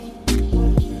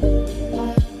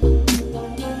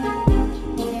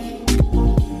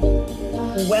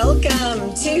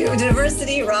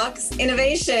Diversity Rocks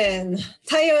Innovation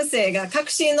多様性が革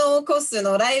新を起こす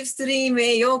のライブストリーム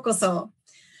へようこそ。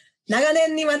長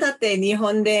年にわたって日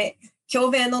本で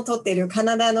教鞭をとっているカ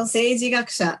ナダの政治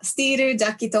学者スティール・ジ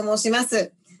ャッキと申しま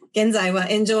す。現在は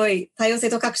Enjoy 多様性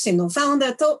と革新のファウンダ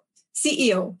ーと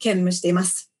CEO を兼務していま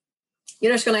す。よ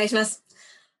ろしくお願いします。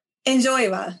Enjoy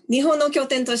は日本の拠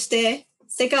点として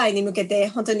世界に向けて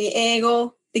本当に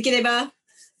できれば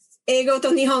英語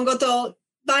と日本語と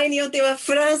場合によっては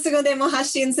フランス語でも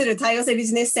発信する多様性ビ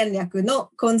ジネス戦略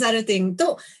のコンサルティング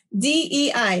と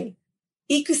DEI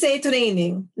育成トレーニ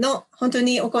ングの本当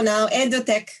に行うエド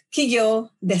テック企業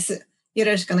です。よ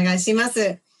ろしくお願いしま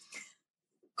す。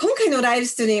今回のライブ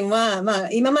ストリームは、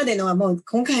今までのはもう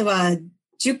今回は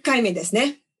10回目です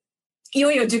ね。い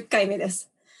よいよ10回目です。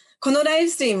このライ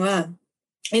ブストリームは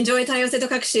Enjoy 多様性と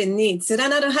革新に連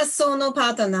なる発想のパ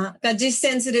ートナーが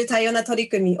実践する多様な取り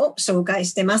組みを紹介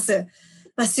しています。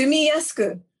住みやす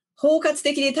く、包括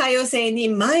的に多様性に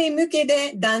前向け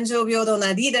で男女平等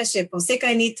なリーダーシップを世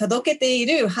界に届けてい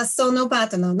る発想のパー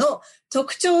トナーの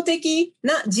特徴的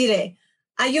な事例、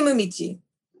歩む道、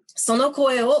その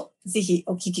声をぜひ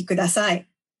お聞きください。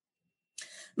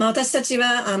私たち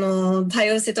は多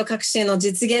様性と革新の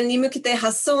実現に向けて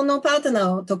発想のパート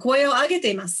ナーと声を上げ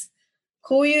ています。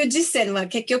こういう実践は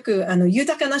結局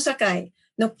豊かな社会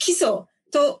の基礎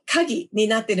と鍵に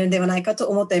なっているのではないかと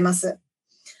思っています。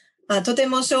とて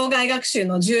も障害学習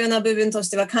の重要な部分とし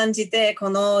ては感じて、こ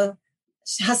の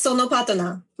発想のパート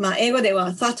ナー、英語では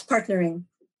Thought Partnering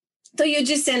という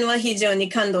実践は非常に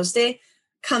感動して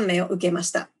感銘を受けま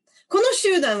した。この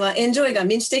集団は Enjoy が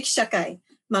民主的社会、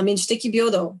民主的平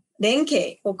等、連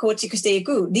携を構築してい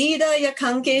くリーダーや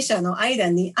関係者の間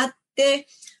にあって、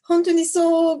本当に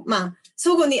相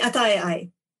互に与え合い、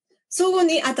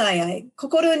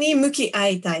心に向き合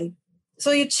いたい。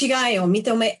そういう違いを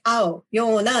認め合うよ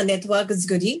うなネットワーク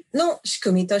作りの仕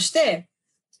組みとして、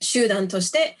集団とし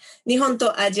て日本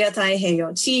とアジア太平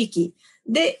洋地域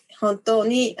で本当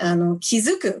に気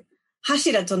づく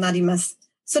柱となります。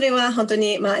それは本当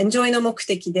にエンジョイの目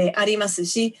的であります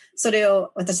し、それ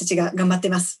を私たちが頑張ってい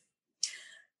ます。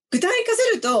具体化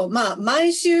すると、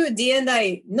毎週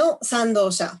D&I の賛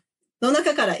同者の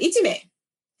中から1名、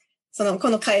こ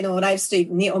の回のライブストリー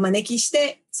ムにお招きし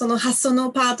て、その発想の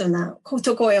パートナー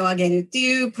と声を上げるって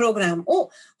いうプログラム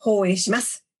を放映しま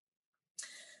す。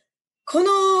こ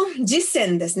の実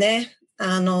践ですね、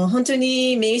本当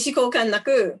に名刺交換な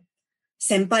く、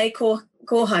先輩後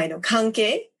輩の関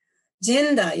係、ジ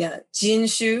ェンダーや人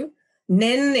種、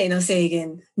年齢の制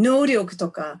限、能力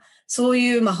とか、そう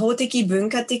いう法的文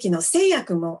化的な制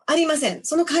約もありません。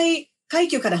その階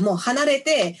級からもう離れ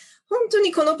て、本当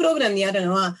にこのプログラムにある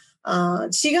のは、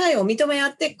違いを認め合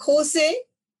って公正、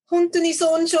本当に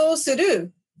尊重す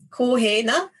る公平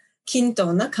な均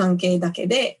等な関係だけ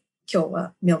で今日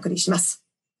は見送りします。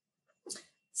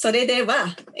それで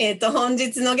は、本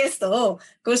日のゲストを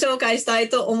ご紹介したい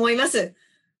と思います。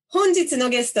本日の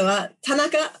ゲストは田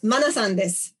中真奈さんで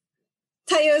す。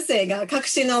多様性が革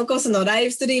新を起こすのライ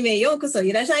ブストリームへようこそ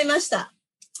いらっしゃいました。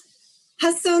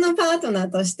発想のパートナ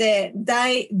ーとして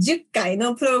第10回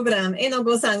のプログラムへの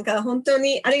ご参加、本当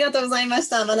にありがとうございまし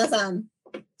た。マナさん。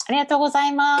ありがとうござ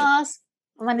います。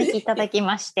お招きいただき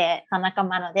まして、田中真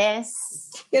奈で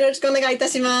す。よろしくお願いいた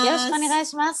します。よろしくお願い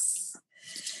します。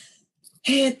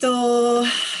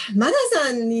マナさ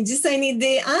んに実際に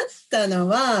出会ったの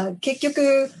は、結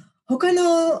局、他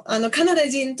の、カナダ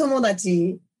人友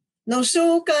達の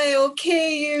紹介を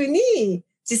経由に、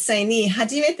実際に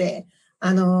初めて、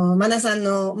マナさん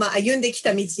の、歩んでき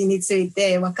た道につい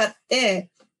て分かって、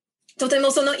とて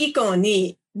もその以降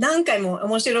に何回も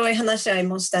面白い話し合い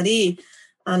もしたり、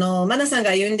マナさんが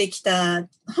歩んできた、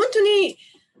本当に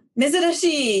珍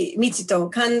しい道と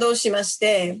感動しまし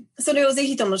て、それをぜ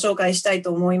ひとも紹介したい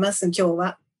と思います、今日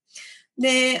は。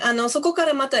で、そこか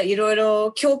らまたいろい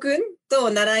ろ教訓と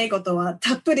習い事は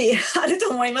たっぷりあると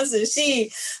思います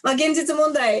し、現実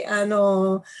問題、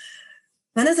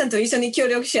マナさんと一緒に協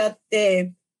力し合っ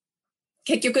て、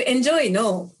結局、Enjoy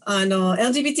の、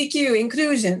LGBTQ インク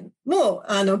ルージョンも、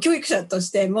教育者と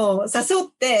しても誘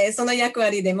って、その役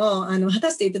割でも、果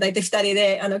たしていただいて2人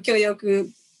で、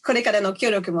これからの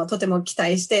協力もとても期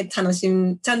待して楽し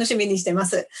みにしてま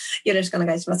す。よろしくお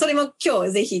願いします。それも今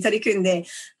日ぜひ取り組んで、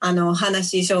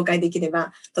話紹介できれ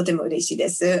ばとても嬉しいで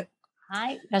す。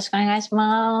はい。よろしくお願いし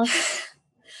ます。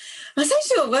最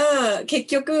初は結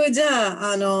局じ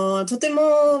ゃあ、とて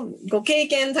もご経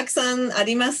験たくさんあ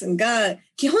りますが、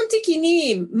基本的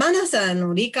にマナさん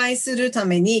を理解するた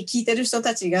めに聞いてる人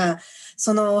たちが、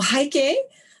その背景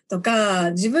と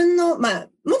か自分の、も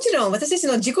ちろん私たち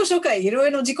の自己紹介、いろ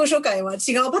いろ自己紹介は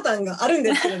違うパターンがあるん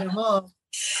ですけれども、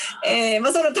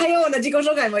その多様な自己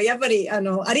紹介もやっぱりあ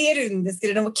り得るんですけ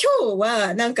れども、今日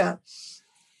はなんか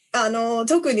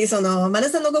特にマナ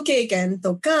さんのご経験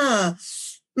とか、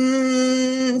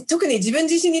特に自分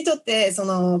自身にとって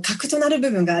核となる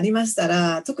部分がありました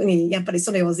ら、特にやっぱり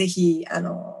それをぜひ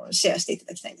シェアしていた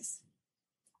だきたいです。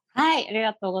はい、あり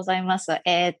がとうございます。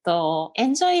エン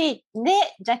ジョイで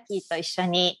ジャッキーと一緒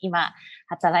に今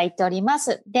働いておりま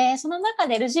す。で、その中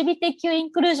で LGBTQ イ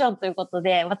ンクルージョンということ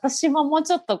で、私ももう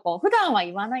ちょっと普段は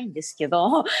言わないんですけ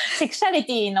ど、セクシャリ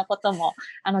ティのことも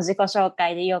自己紹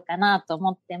介で言おうかなと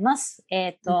思ってます。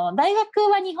大学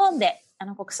は日本で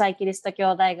国際キリスト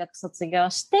教大学卒業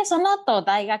して、その後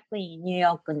大学院ニューヨ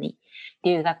ークに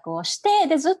留学をして、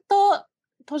で、ずっと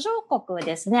途上国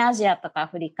ですね、アジアとかア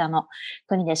フリカの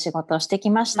国で仕事をして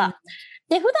きました。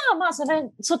で、普段はそっ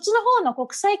ちの方の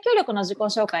国際協力の自己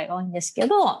紹介が多いんですけ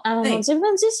ど、自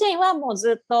分自身はもう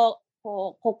ずっと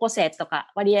高校生と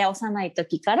か割合幼い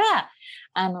時から、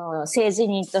性自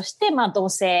認として、同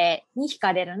性に惹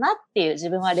かれるなっていう、自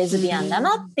分はレズビアンだ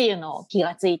なっていうのを気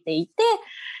がついていて、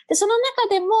で、その中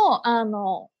で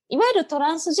も、いわゆるト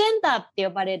ランスジェンダーって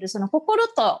呼ばれる、その心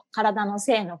と体の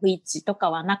性の不一致とか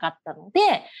はなかったので、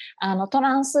ト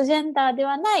ランスジェンダーで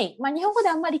はない、日本語で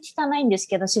あんまり聞かないんです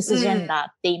けど、シスジェンダーっ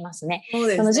て言いますね。そう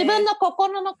ですね。自分の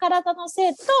心の体の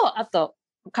性と、あと、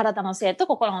体の性と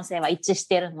心の性は一致し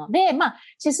ているので、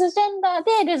シスジェンダー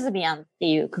でレズビアンって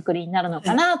いう括りになるの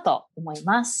かなと思い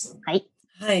ます。はい。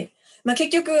はい。結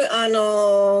局、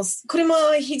これも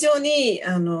非常に、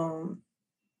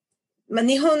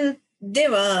日本で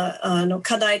は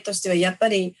課題としてはやっぱ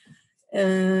り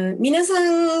皆さ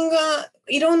んが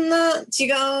いろんな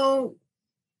違う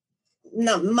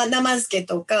名付け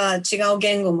とか違う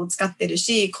言語も使ってる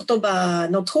し、言葉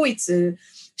の統一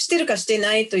してるかして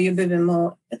ないという部分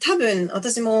も多分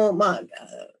私も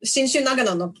信州長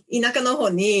野の田舎の方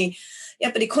にや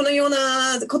っぱりこのよう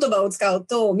な言葉を使う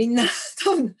とみんな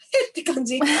多分って感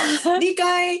じ理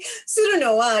解する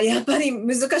のはやっぱり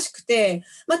難しくて、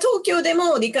東京で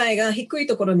も理解が低い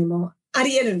ところにもあ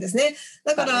り得るんですね。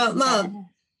だから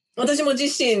私も自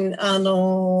身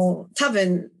多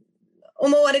分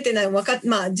思われてない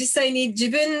実際に自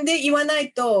分で言わな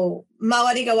いと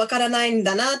周りがわからないん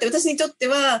だなって私にとって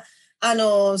は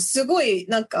すごい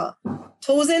なんか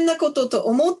当然なことと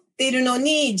思っているの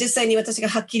に実際に私が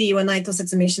はっきり言わないと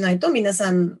説明しないと皆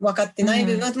さん分かってない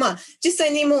部分は、実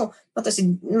際にもう私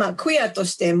クイアと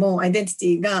してもアイデンティテ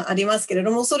ィがありますけれ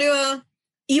ども、それは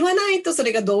言わないとそ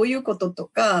れがどういうことと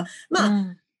か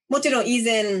もちろん以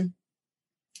前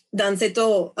男性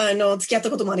と付き合っ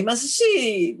たこともあります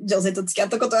し、女性と付き合っ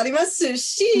たことあります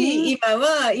し、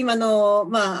今の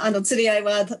釣り合い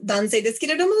は男性ですけ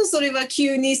れども、それは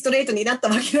急にストレートになった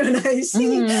わけではないし、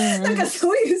なんか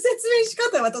そういう説明仕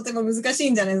方はとても難し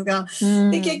いんじゃないですか。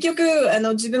で、結局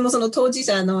自分もその当事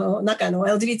者の中の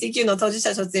LGBTQ の当事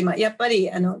者としてやっぱり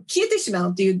消えてしま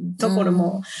うというところ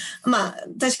も、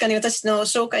確かに私の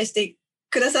紹介して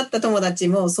くださった友達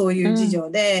もそういう事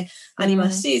情であり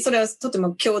ますし、それはとても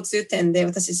共通点で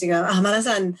私たちが、マナ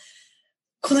さん、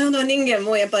このような人間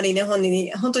もやっぱり日本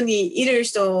に本当にいる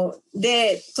人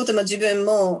で、とても自分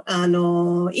も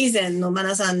以前のマ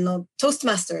ナさんのトースト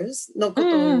マスターズのこと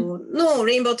の、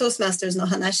レインボートーストマスターズの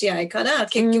話し合いから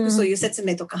結局そういう説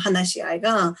明とか話し合い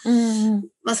が、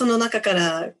その中か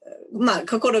ら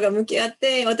心が向き合っ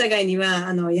てお互いに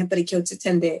はやっぱり共通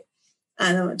点で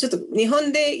ちょっと日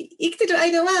本で生きてる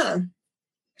間は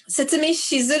説明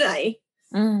しづらい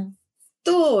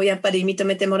と、やっぱり認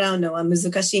めてもらうのは難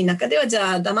しい中では、じ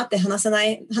ゃあ黙って話さな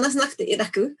くて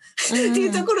楽ってい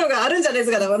うところがあるんじゃないで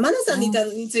すか。だからマナさんに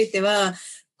ついては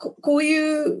こう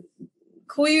いう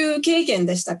経験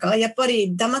でしたか？やっぱ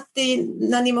り黙って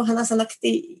何も話さなく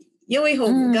て良い方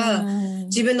が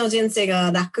自分の人生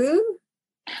が楽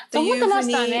というふう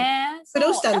に苦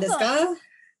労したんですか？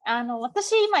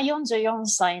私今44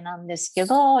歳なんですけ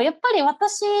ど、やっぱり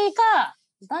私が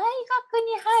大学に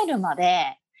入るま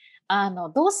で、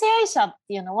同性愛者っ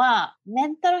ていうのはメ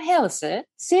ンタルヘルス、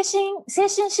精神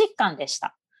疾患でし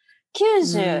た。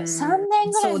93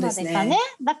年ぐらいまでかね。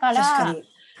だから、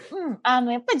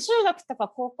やっぱり中学とか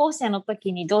高校生の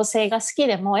時に同性が好き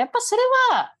でも、やっぱそれ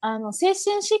は、精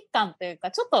神疾患というか、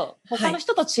ちょっと他の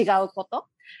人と違うこと。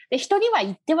で、人には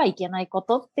言ってはいけないこ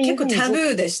とっていうふうに。結構タブ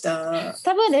ーでした。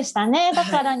タブーでしたね。だ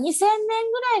から2000年ぐ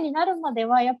らいになるまで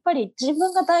は、やっぱり自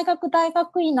分が大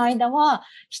学院の間は、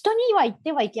人には言っ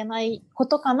てはいけないこ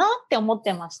とかなって思っ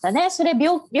てましたね。それ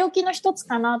病気の一つ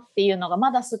かなっていうのが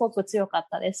まだすごく強かっ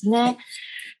たですね。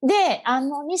で、2000年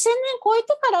超えて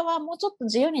からはもうちょっと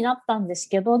自由になったんです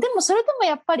けど、でもそれでも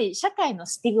やっぱり社会の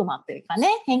スティグマというかね、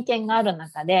偏見がある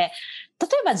中で、例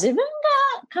えば自分が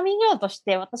カミングアウトし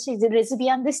て私レズビ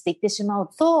アンですって言ってしまう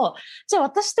と、じゃあ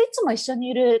私といつも一緒に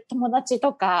いる友達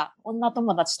とか、女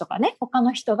友達とかね、他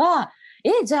の人が、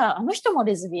じゃああの人も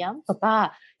レズビアンと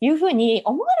かいうふうに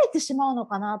思われてしまうの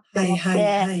かなって思って、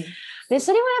で、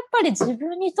それはやっぱり自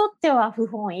分にとっては不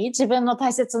本意、自分の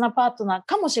大切なパートナー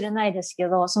かもしれないですけ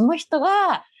ど、その人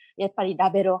がやっぱりラ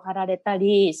ベルを貼られた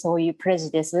り、そういうプレ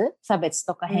ジデス、差別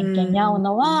とか偏見に遭う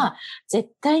のは絶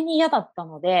対に嫌だった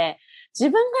ので、自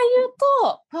分が言う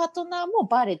とパートナーも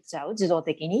バレちゃう、自動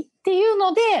的にっていう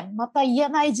ので、また言え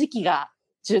ない時期が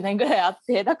10年ぐらいあっ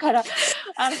て、だから、本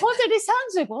当に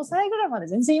35歳ぐらいまで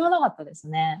全然言わなかったです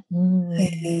ね。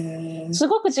す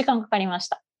ごく時間かかりまし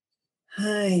た。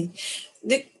はい。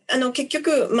で、結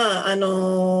局、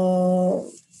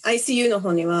ICU の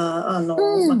方には、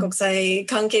国際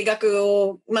関係学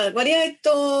を、割合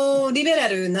とリベラ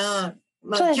ルな、キ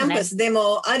ャンパスで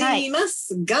もありま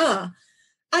すが、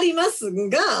で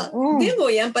も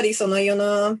やっぱりそのよう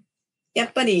な、や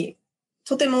っぱり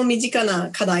とても身近な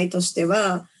課題として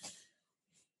は、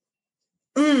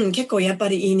結構やっぱ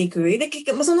り言いにくい。で、結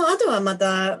局、その後はま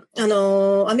た、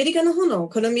アメリカの方の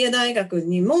コロンビア大学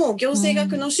にも、行政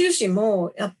学の修士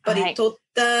も、やっぱり取っ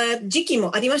た時期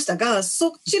もありましたが、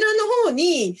そちらの方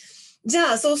に、じ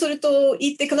ゃあ、そうすると、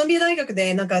行ってコロンビア大学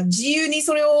で、なんか自由に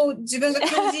それを自分が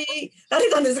感じられ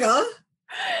たんですか？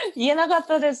言えなかっ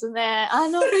たですね。な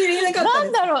んだ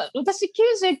ろう、私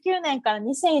99年から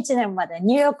2001年まで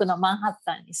ニューヨークのマンハッ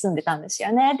タンに住んでたんです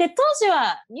よね。で、当時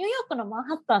はニューヨークのマン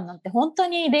ハッタンなんて本当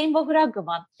にレインボーフラッグ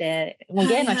もあって、もう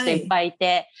ゲイの人いっぱいい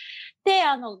て、で、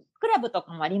クラブと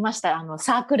かもありました。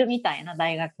サークルみたいな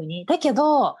大学に。だけ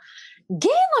ど、ゲ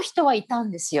イの人はいたん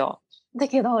ですよ。だ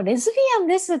けど、レズビアン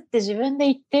ですって自分で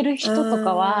言ってる人と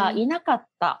かはいなかっ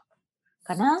た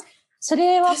かな。そ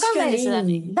れわかんないです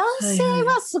ね。男性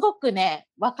はすごくね、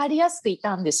わかりやすくい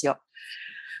たんですよ。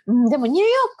でもニュー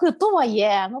ヨークとはい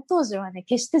え、当時はね、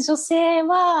決して女性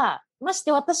は、まし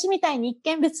て私みたいに一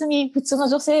見別に普通の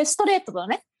女性、ストレートの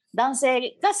ね、男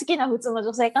性が好きな普通の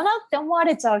女性かなって思わ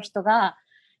れちゃう人が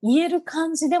言える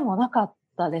感じでもなかっ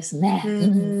たですね。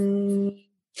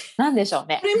なんでしょう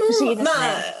ね。これも不思議です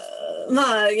ね。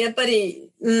やっぱり、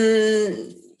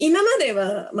今まで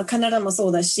は、カナダもそ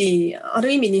うだし、あ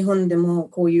る意味日本でも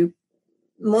こういう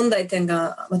問題点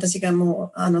が私が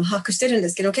もう把握してるんで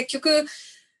すけど、結局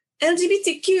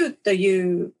LGBTQ と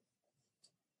いう、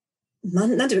な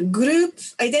んていうの、グループ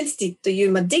アイデンティティとい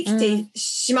う、できて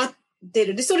しまって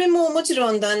る。で、それももち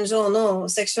ろん男女の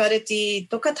セクシュアリティ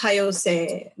とか多様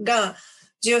性が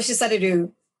重視され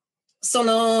る。そ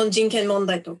の人権問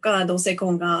題とか同性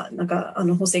婚がなんか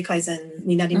法制改善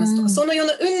になりますとか、そのよう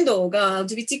な運動が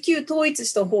LGBTQ 統一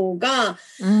した方が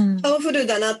パワフル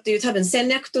だなっていう多分戦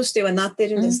略としてはなって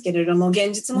るんですけれども、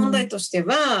現実問題として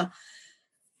は、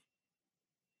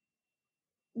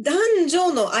男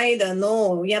女の間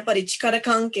のやっぱり力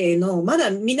関係のま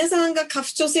だ皆さんが家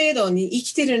父長制度に生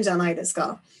きてるんじゃないです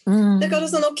か。だから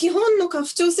その基本の家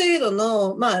父長制度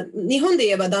の、日本で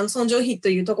言えば男尊女卑と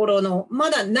いうところのま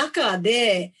だ中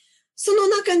で、その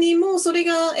中にもそれ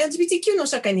が LGBTQ の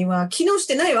社会には機能し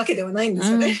てないわけではないんで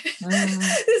すよね。です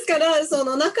から、そ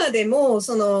の中でも、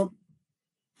女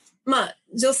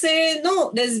性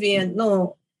のレズビアン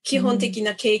の基本的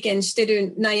な経験して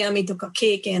る悩みとか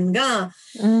経験が、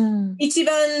一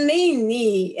番メイン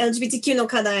に LGBTQ の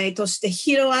課題として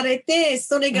拾われて、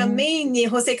それがメインに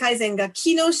法制改善が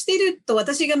機能してると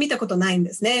私が見たことないん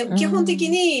ですね。基本的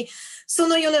にそ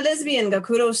のようなレズビアンが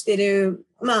苦労している、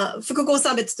複合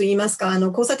差別といいますか、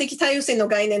交差的多様性の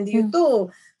概念で言う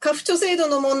と、家父長制度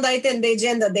の問題点でジ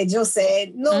ェンダーで女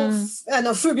性の、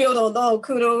不平等の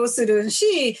苦労する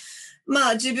し、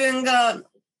自分が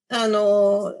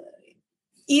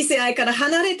異性愛から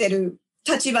離れてる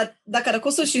立場だから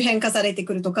こそ周辺化されて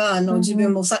くるとか、自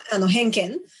分も偏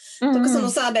見とかその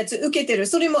差別受けてる、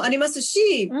それもあります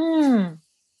し、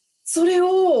それ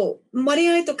を割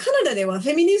合とカナダではフ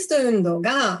ェミニスト運動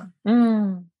が、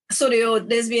それを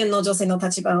レズビアンの女性の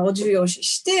立場を重要視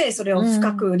して、それを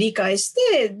深く理解し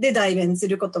て、で代弁す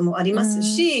ることもあります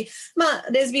し、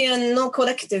レズビアンのコ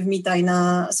レクティブみたい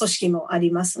な組織もあ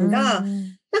りますが、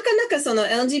なかなかその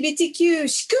LGBTQ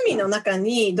仕組みの中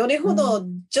にどれほど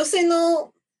女性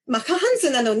の、過半数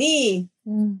なのに、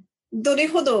どれ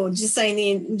ほど実際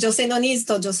に女性のニーズ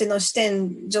と女性の視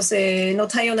点、女性の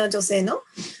多様な女性の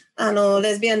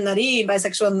レズビアンなり、バイセ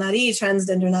クシュアルなり、トランス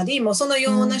ジェンダーなり、もうその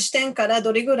ような視点から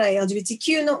どれぐらい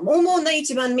LGBTQ の主な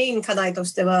一番メイン課題と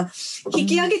しては、引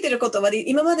き上げてることは、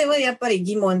今まではやっぱり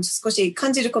疑問少し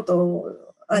感じること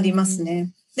あります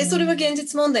ね。で、それは現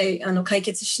実問題、解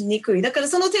決しにくい。だから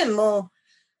その点も、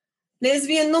レズ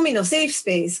ビアンのみのセーフス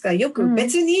ペースがよく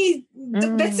別に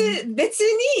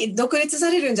独立さ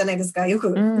れるんじゃないですか。よ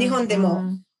く日本でも、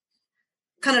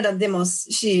カナダでも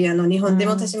し、日本で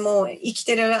も私も生き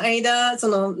てる間、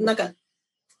なんか、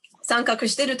参画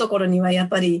してるところにはやっ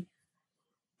ぱり、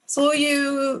そう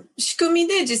いう仕組み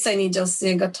で実際に女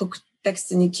性が特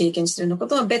別に経験しているのこ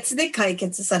とは別で解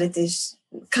決されて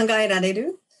考えられ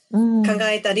る、考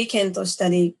えたり検討した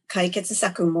り解決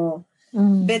策も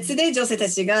別で女性た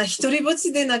ちが一人ぼっ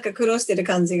ちでなんか苦労してる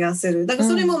感じがする。だから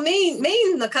それもメイ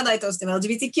ンの課題としては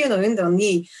LGBTQ の運動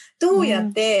にどうや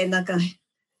ってなんか引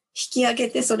き上げ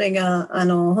てそれが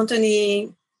本当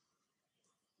に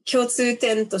共通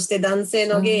点として男性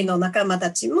のゲイの仲間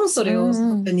たちもそれを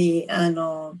本当に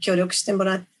協力しても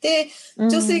らって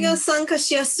女性が参加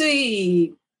しやす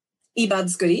いイバ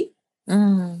作り、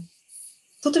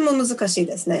とても難しい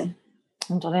ですね。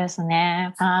本当です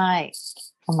ね。はい。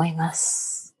思いま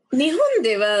す。日本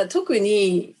では特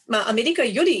に、アメリカ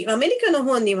の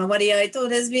方には割合と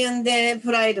レズビアンで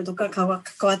プライドとか関わ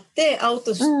って会う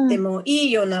としてもい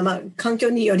いような、環境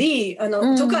により、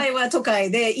都会は都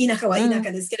会で田舎は田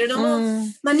舎ですけれども、ニ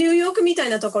ューヨークみたい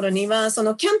なところには、そ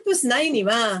のキャンパス内に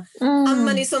は、あん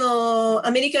まり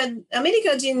アメリ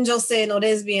カ人女性の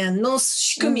レズビアンの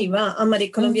仕組みは、あんまり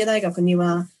コロンビア大学に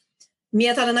は、見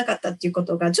当たらなかったっていうこ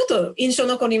とがちょっと印象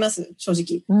残ります、正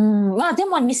直。で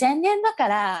も2000年だか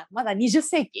ら、まだ20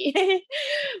世紀。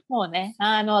もうね、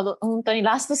本当に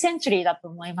ラストセンチュリーだと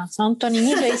思います。本当に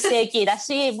21世紀だ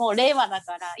し、もう令和だ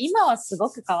から、今はすご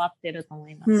く変わってると思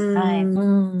います。はい。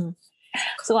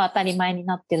すごい当たり前に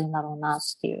なってるんだろうなっ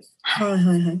ていう。はいは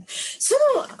いはい。そ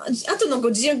の後のご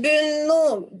自分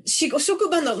の職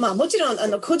場の、もちろ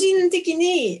ん個人的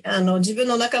に自分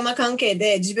の仲間関係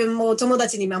で自分も友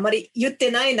達にもあまり言っ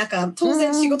てない中、当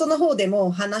然仕事の方で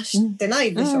も話してな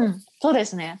いでしょ。そうで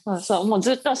すね。そう。もう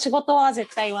ずっと仕事は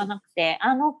絶対言わなくて。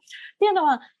っていうの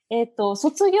は、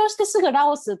卒業してすぐラ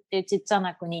オスっていうちっちゃ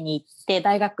な国に行って、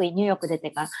大学院ニューヨーク出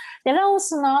てから。で、ラオ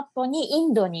スの後にイ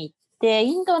ンドに行って、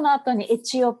インドの後にエ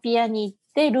チオピアに行っ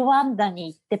て、ルワンダ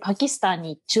に行って、パキスタン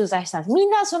に駐在したんです。みん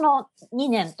なその2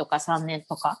年とか3年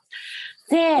とか。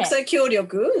で、国際協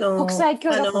力の仕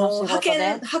事で。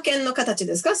派遣の形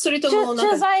ですか？それとも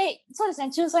駐在、そうです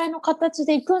ね、駐在の形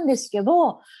で行くんですけど、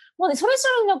もうね、それぞ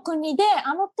れの国で、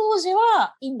当時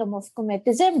はインドも含め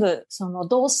て全部、その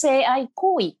同性愛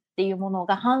行為っていうもの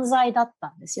が犯罪だっ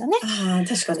たんですよね。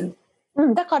確かに。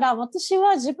だから私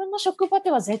は自分の職場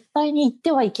では絶対に行っ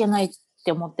てはいけないっ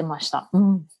て思ってました。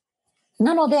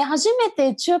なので、初めて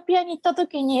エチオピアに行った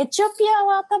時に、エチオピア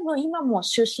は多分今も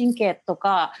終身刑と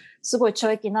か、すごい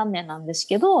懲役何年なんです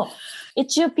けど、エ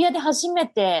チオピアで初め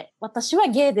て私は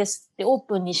ゲイですってオー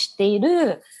プンにしてい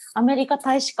るアメリカ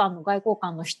大使館の外交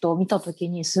官の人を見た時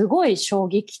にすごい衝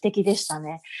撃的でした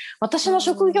ね。私の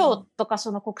職業とか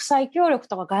その国際協力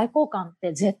とか外交官っ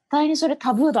て絶対にそれ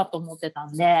タブーだと思ってた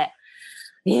んで、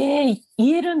言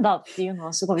えるんだっていうの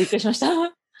はすごいびっくりしました。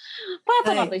パ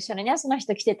ートナーと一緒にね、その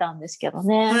人来てたんですけど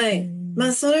ね。は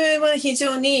い。それは非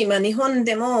常に、日本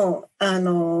でも、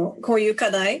こういう課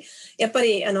題、やっぱ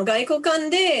り、外交官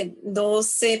で同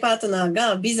性パートナー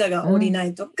がビザが下りな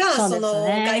いとか、その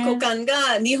外交官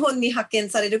が日本に派遣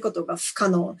されることが不可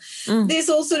能。で、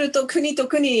そうすると国と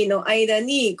国の間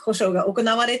に交渉が行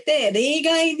われて、例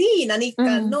外に何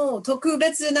かの特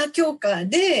別な許可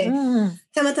で、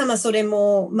たまたまそれ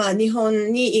も、日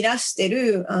本にいらして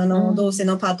る、同性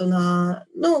のパートナ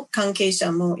ーの関係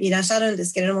者もいらっしゃるんで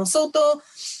すけれども、相当、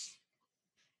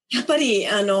やっぱり、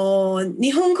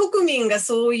日本国民が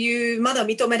そういうまだ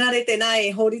認められてな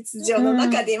い法律上の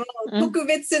中でも、特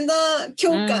別な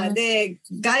許可で、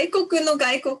外国の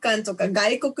外交官とか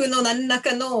外国の何ら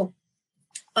かの、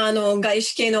外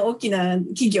資系の大きな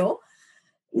企業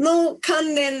の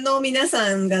関連の皆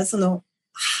さんが、その、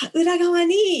裏側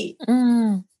に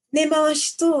根回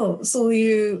しと、そう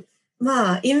いう、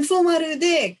インフォーマル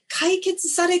で解決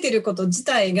されていること自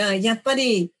体が、やっぱ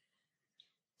り、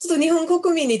ちょっと日本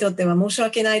国民にとっては申し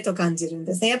訳ないと感じるん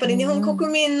ですね。やっぱり日本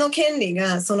国民の権利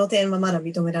がその点はまだ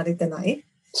認められてない。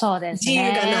そうです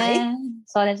ね。自由がない。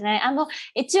そうですね。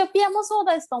エチオピアもそう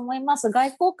ですと思います。外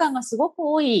交官がすごく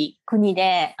多い国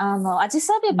で、アジ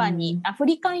サベバにアフ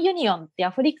リカンユニオンって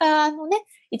アフリカのね、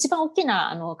一番大き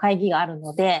な会議がある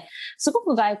ので、すご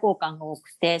く外交官が多く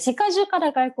て、世界中か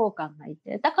ら外交官がい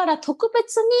て、だから特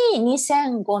別に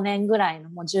2005年ぐらいの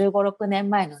もう15、6年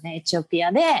前のね、エチオピ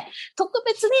アで、特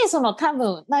別にその多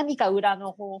分何か裏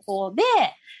の方法で、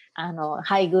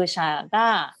配偶者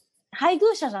が配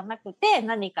偶者じゃなくて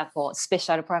何かこうスペ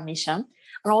シャルパーミッション、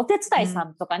お手伝いさ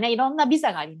んとかね、いろんなビ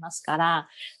ザがありますから、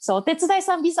そう、お手伝い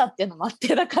さんビザっていうのもあっ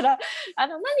て、だから、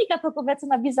何か特別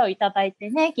なビザをいただいて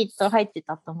ね、きっと入って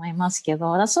たと思いますけ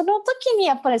ど、その時に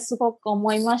やっぱりすごく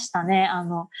思いましたね。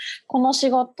この仕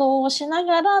事をしな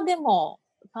がら、でも、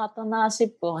パートナーシ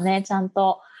ップをね、ちゃん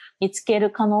と見つけ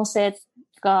る可能性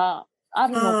があ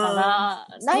るのかな、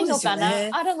ないのかな、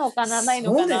あるのかな、ない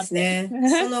のかなって。そうですね。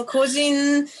その個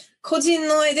人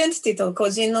のアイデンティティと個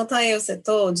人の多様性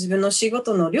と自分の仕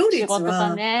事の両立は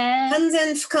完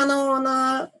全不可能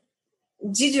な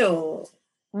事情。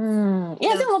い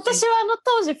や、でも私は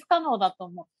当時不可能だと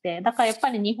思って、だからやっぱ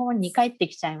り日本に帰って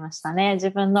きちゃいましたね。自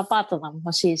分のパートナーも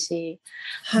欲しいし。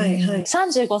はいはい。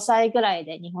35歳ぐらい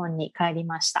で日本に帰り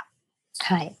ました。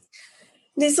はい。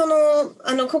で、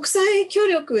国際協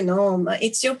力の、エ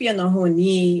チオピアの方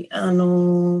に、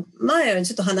前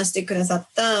ちょっと話してくださっ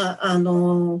た、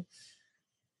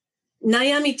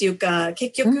悩みというか、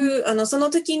結局、その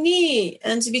時に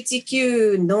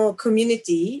LGBTQ のコミュニ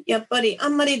ティ、やっぱりあ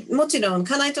んまりもちろん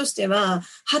課題としては、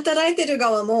働いてる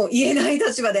側も言えない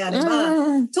立場であれば、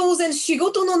当然仕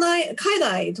事の課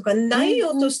題とか内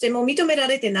容としても認めら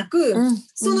れてなく、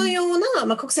そのよう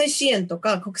な、国際支援と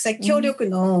か国際協力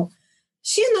の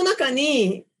支援の中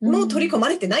にもう取り込ま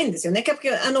れてないんですよね。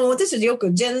私たちよ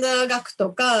くジェンダー学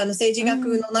とか政治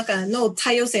学の中の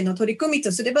多様性の取り組み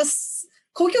とすれば、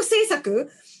公共政策、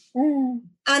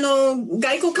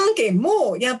外交関係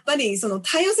もやっぱりその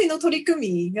多様性の取り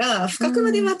組みが深く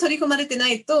までは取り込まれてな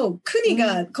いと、国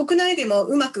が国内でも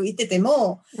うまくいってて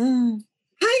も、海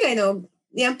外の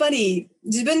やっぱり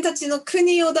自分たちの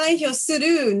国を代表す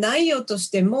る内容とし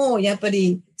てもやっぱ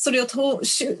りそれを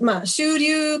主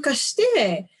流化し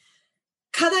て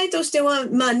課題としては、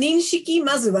ま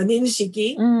ずは認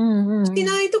識し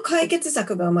ないと解決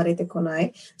策が生まれてこな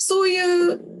い。そう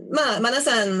いう、マナ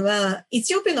さんは、エ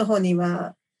チオピアの方に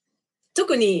は、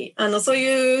特に、そう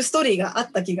いうストーリーがあ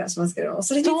った気がしますけど、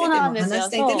それについても話し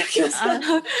ていただきますか？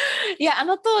いや、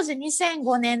当時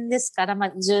2005年ですから、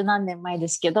十何年前で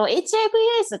すけど、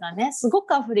HIV/AIDS がね、すご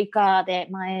くアフリカで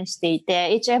蔓延してい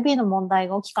て、HIV の問題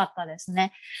が大きかったです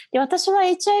ね。で、私は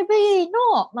HIV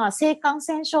の、性感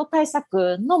染症対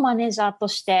策のマネージャーと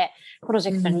して、プロジ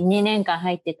ェクトに2年間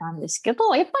入ってたんですけ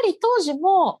ど、やっぱり当時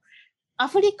も、ア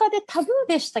フリカでタブー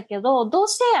でしたけど、同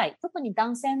性愛、特に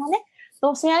男性のね、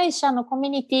同性愛者のコミ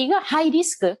ュニティがハイリ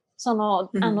スク、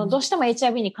どうしても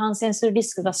HIV に感染するリ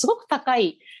スクがすごく高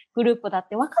いグループだっ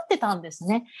て分かってたんです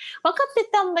ね。分かって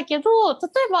たんだけど、例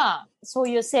えばそう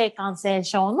いう性感染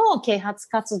症の啓発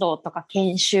活動とか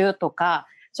研修とか、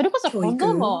それこそコンド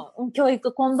ームを、コ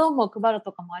ンドームを配る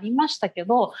とかもありましたけ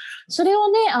ど、それを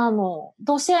ね、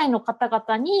同性愛の方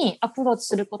々にアプローチ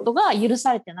することが許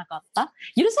されてなかった。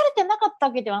許されてなかった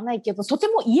わけではないけど、とて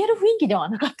も言える雰囲気では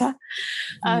なかった。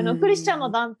クリスチャン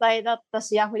の団体だった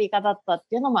し、アフリカだったっ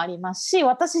ていうのもありますし、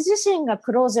私自身が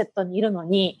クローゼットにいるの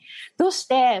に、どうし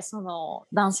て、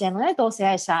男性のね、同性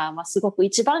愛者はすごく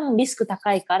一番リスク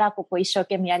高いから、ここ一生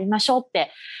懸命やりましょうっ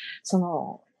て、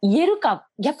言えるか。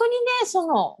逆にね、不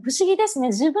思議ですね。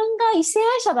自分が異性愛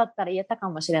者だったら言えたか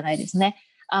もしれないですね。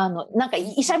なんか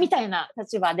医者みたいな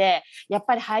立場で、やっ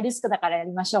ぱりハイリスクだからや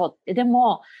りましょうって。で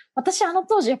も、私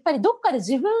当時やっぱりどっかで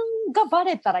自分がバ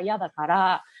レたら嫌だか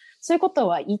ら、そういうこと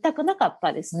は言いたくなかっ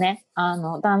たですね。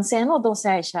男性の同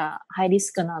性愛者、ハイリス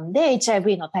クなんで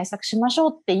HIV の対策しましょ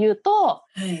うって言うと、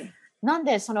なん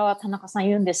でそれは田中さん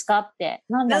言うんですかって。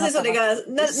なぜそれ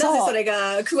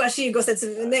が詳しいご説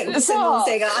明、専門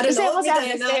性があるのみた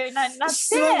いな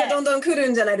質問がどんどん来る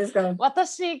んじゃないですか。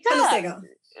私が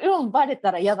バレ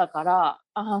たら嫌だから、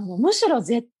むしろ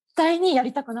絶対にや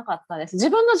りたくなかったです。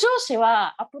自分の上司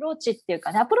はアプローチっていう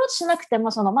かね、アプローチしなくても、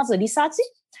まずリサーチ、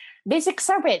ベーシック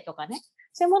サーベイとかね、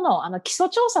そういうものを基礎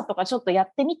調査とかちょっとやっ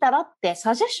てみたらって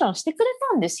サジェッションしてくれ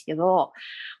たんですけど、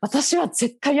私は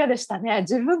絶対嫌でしたね。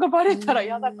自分がバレたら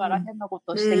嫌だから変なこ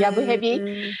として、やぶへび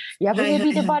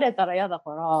でバレたら嫌だ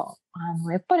か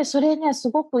ら、やっぱりそれね、す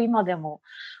ごく今でも、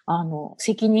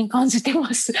責任感じて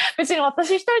ます。別に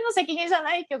私一人の責任じゃ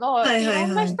ないけど、いろ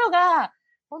んな人が、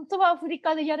本当はアフリ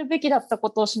カでやるべきだったこ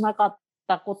とをしなかっ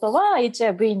たことは、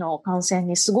HIV の感染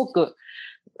にすごく、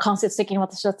間接的に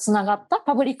私はつながった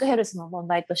パブリックヘルスの問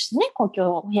題としてね、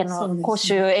公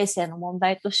衆衛生の問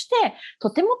題として、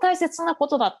とても大切なこ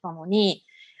とだったのに、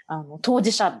当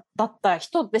事者だった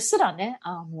人ですらね、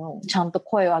ちゃんと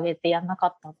声を上げてやんなか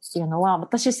ったっていうのは、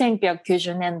私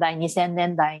1990年代、2000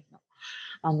年代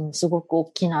の、すごく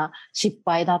大きな失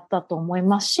敗だったと思い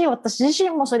ますし、私自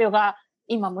身もそれが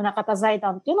今、宗像財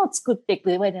団っていうのを作ってい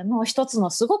く上での一つの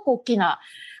すごく大きな、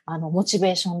モチ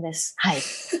ベーションです。はい。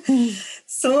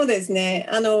そうですね。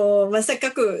せっ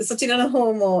かくそちらの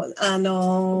方も、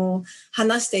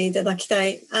話していただきた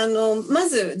い。ま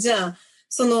ず、じゃあ、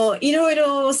いろい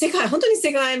ろ本当に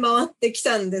世界回ってき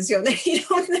たんですよね。い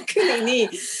ろんな国に、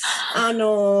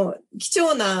貴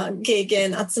重な経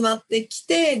験集まってき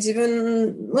て、自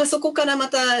分はそこからま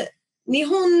た日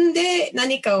本で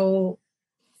何かを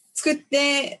作っ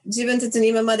て、自分たちに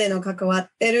今までの関わっ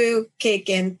てる経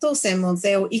験と専門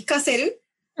性を活かせる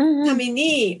ため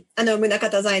に、宗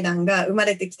像財団が生ま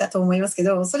れてきたと思いますけ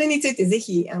ど、それについてぜ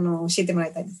ひ、教えてもら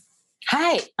いたいです。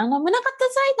はい。宗像財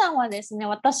団はですね、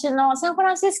私のサンフ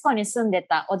ランシスコに住んで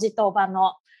たおじとおば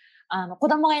の、子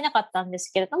供がいなかったんです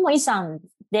けれども、遺産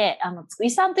とい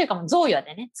うか贈与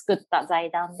でね、作った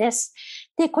財団です。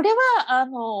で、これは、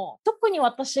特に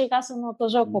私がその途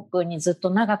上国にずっと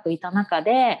長くいた中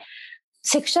で、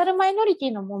セクシャルマイノリテ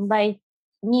ィの問題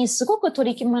にすごく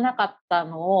取り組めなかった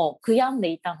のを悔やんで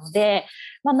いたので、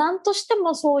何として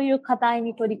もそういう課題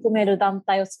に取り組める団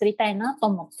体を作りたいなと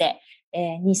思って、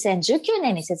2019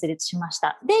年に設立しまし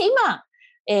た。で、今、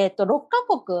6カ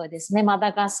国ですね。マ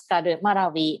ダガスカル、マラ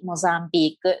ウィ、モザン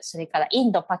ビーク、それからイ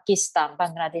ンド、パキスタン、バ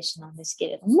ングラデシュなんですけ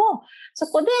れども、そ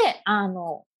こで、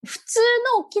普通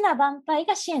の大きな団体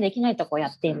が支援できないところを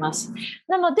やっています。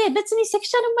なので、別にセク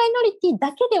シャルマイノリティ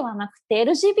だけではなくて、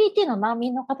LGBT の難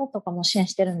民の方とかも支援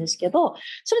してるんですけど、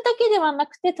それだけではな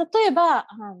くて、例えば、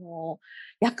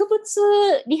薬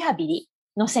物リハビリ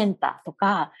のセンターと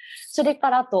か、それか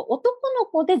らあと男の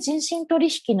子で人身取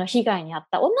引の被害に遭っ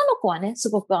た、女の子はね、す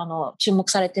ごく注目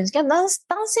されてるんですけど、男性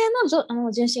の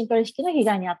人身取引の被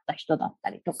害に遭った人だった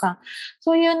りとか、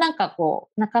そういうなんかこ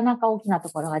う、なかなか大きなと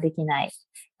ころができない、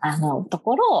と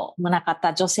ころを宗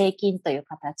像助成金という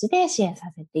形で支援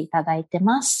させていただいて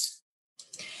ます。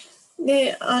で、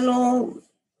やは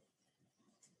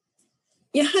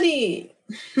り、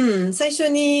最初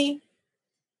に、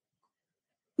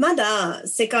まだ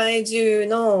世界中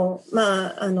の、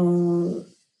ILGA、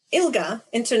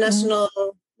International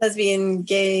Lesbian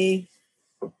Gay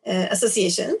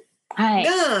Association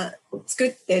が作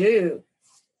ってる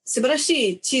素晴ら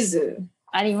しい地図。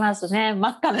ありますね。真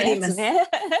っ赤なやつね。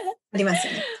あります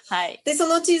よね。はい。で、そ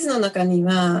の地図の中に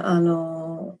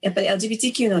は、やっぱり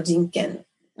LGBTQ の人権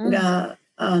が、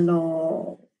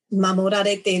守ら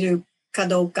れているか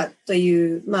どうかと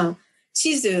いう、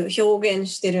地図表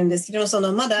現してるんですけど、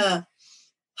まだ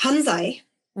犯罪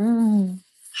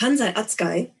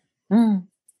扱い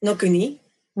の国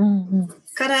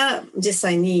から実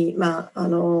際に、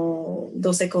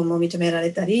同性婚も認めら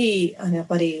れたり、やっ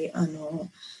ぱり、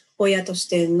親とし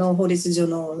ての法律上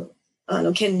の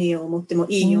権利を持っても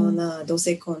いいような同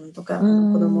性婚とか、子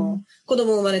供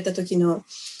生まれた時の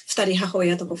2人母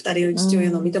親とか2人父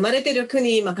親の認められている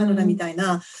国、カナダみたい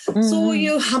な、そうい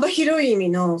う幅広い意味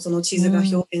のその地図が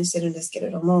表現してるんですけ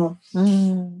れども、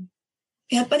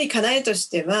やっぱり課題とし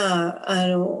ては、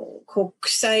国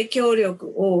際協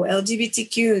力を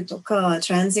LGBTQ とか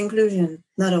トランスインクルージョン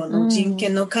などの人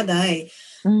権の課題、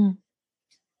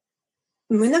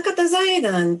宗像財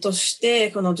団とし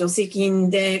てこの助成金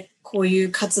でこうい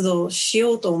う活動をし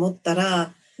ようと思った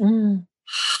ら、犯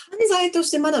罪とし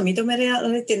てまだ認めら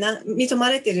れて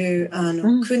る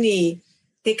国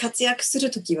で活躍す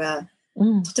るときは、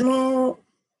とても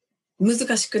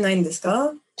難しくないんです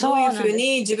か？どういうふう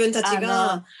に自分たち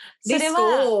がリスク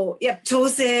を調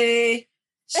整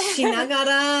しなが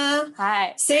ら、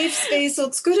セーフスペース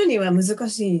を作るには難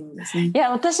しいんですね。い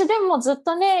や、私でもずっ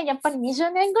とね、やっぱり20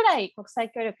年ぐらい国際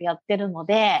協力やってるの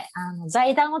で、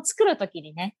財団を作るとき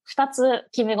にね、2つ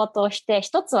決め事をして、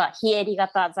1つは非営利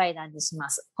型財団にしま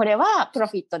す。これはプロ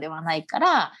フィットではないか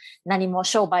ら、何も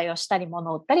商売をしたり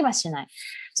物を売ったりはしない。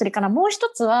それからもう1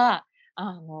つは、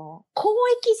公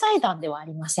益財団ではあ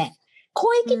りません。公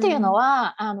益というの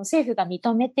は、政府が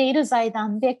認めている財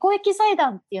団で、公益財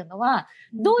団っていうのは、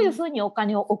どういうふうにお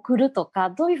金を送るとか、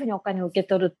どういうふうにお金を受け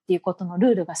取るっていうことのル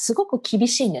ールがすごく厳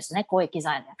しいんですね、公益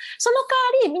財団。その代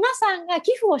わり、皆さんが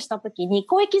寄付をしたときに、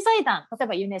公益財団、例え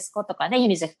ばユネスコとかね、ユ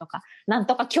ニセフとか、なん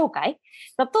とか協会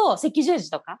だと、赤十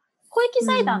字とか、公益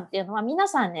財団っていうのは皆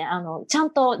さんね、ちゃん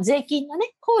と税金の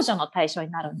ね、控除の対象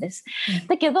になるんです。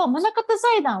だけど、宗像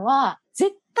財団は、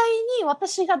絶対に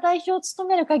私が代表を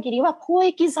務める限りは公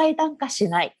益財団化し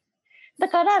ない。だ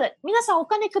から、皆さんお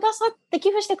金くださって、寄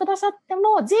付してくださって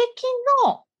も、税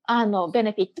金の、ベ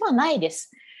ネフィットはないで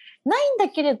す。ないんだ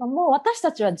けれども、私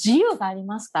たちは自由があり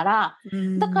ますから、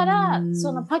だから、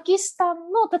そのパキスタ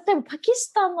ンの、例えばパキ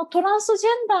スタンのトランスジェ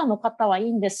ンダーの方はい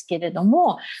いんですけれど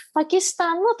も、パキス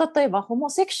タンの例えばホ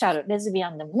モセクシャル、レズビア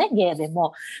ンでもね、ゲイで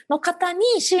も、の方に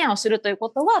支援をするというこ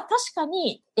とは、確か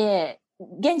に、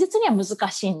現実には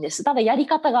難しいんです。ただやり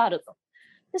方があると。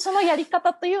で、そのやり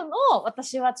方というのを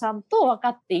私はちゃんと分か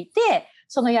っていて、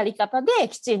そのやり方で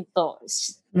きちんと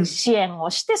支援を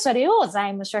して、それを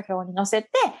財務諸表に載せて、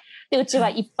で、うちは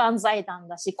一般財団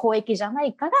だし、公益じゃな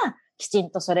いから、きちん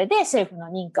とそれで政府の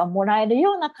認可をもらえる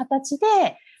ような形で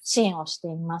支援をして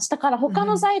います。だから他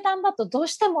の財団だとどう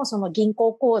してもその銀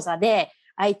行口座で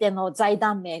相手の財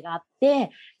団名があっ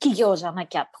て、企業じゃな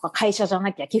きゃとか会社じゃ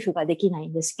なきゃ寄付ができない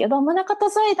んですけど、宗像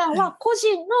財団は個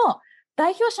人の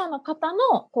代表者の方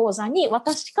の口座に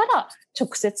私から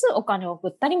直接お金を送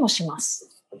ったりもしま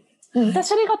す。そ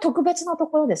れが特別なと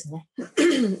ころですね。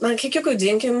まあ結局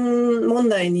人権問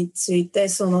題について、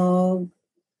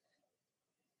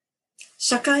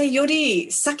社会よ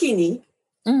り先に、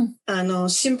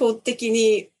進歩的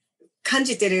に感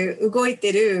じてる、動い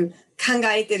てる、考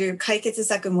えてる、解決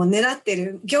策も狙って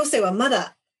る。行政はま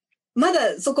だ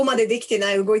そこまでできて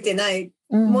ない、動いてない、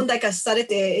問題化され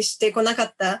てしてこなか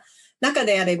った中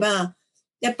であれば、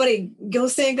やっぱり行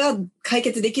政が解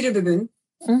決できる部分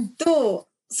と、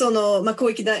公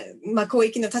益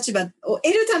の立場を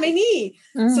得るために、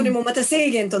それもまた制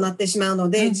限となってしまうの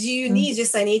で、自由に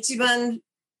実際に一番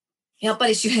やっぱ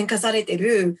り周辺化されて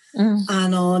る、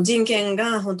人権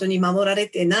が本当に守られ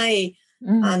てない、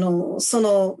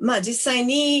実際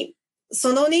に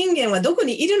その人間はどこ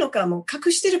にいるのかも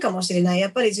隠してるかもしれない。や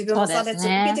っぱり自分も差別を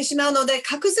受けてしまうので、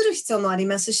隠する必要もあり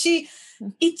ますし、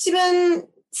一番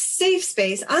セーフスペ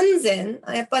ース、安全、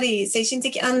やっぱり精神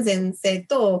的安全性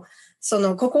と、そ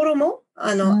の心も、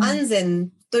安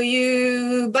全と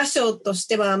いう場所とし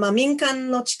ては、民間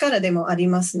の力でもあり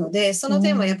ますので、その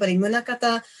点はやっぱり宗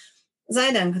像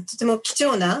財団がとても貴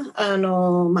重な、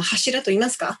柱といいま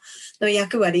すか、の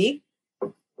役割、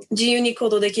自由に行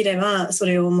動できれば、そ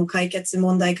れをもう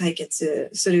問題解決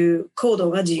する行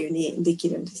動が自由にでき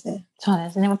るんですね。そう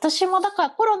ですね。私もだから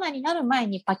コロナになる前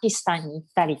にパキスタンに行っ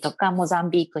たりとか、モザ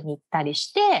ンビークに行ったり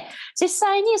して、実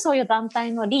際にそういう団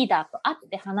体のリーダーと会っ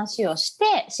て話をして、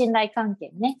信頼関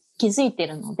係にね、築いて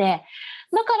るので、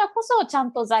だからこそちゃ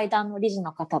んと財団の理事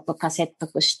の方とか説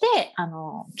得して、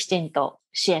きちんと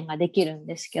支援ができるん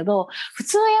ですけど、普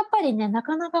通はやっぱりね、な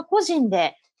かなか個人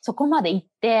でそこまで行っ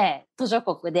て、途上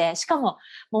国で、しかも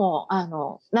も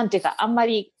う、なんていうか、あんま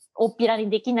り大っぴらに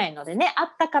できないのでね、会っ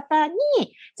た方に、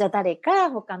じゃあ誰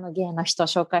か他のゲイの人を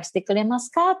紹介してくれま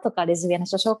すかとか、レズビアンの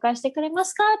人を紹介してくれま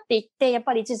すかって言って、やっ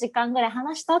ぱり1時間ぐらい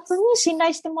話した後に信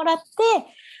頼してもらって、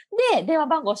で、電話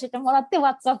番号教えてもらって、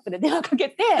WhatsApp で電話かけ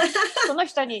て、その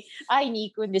人に会いに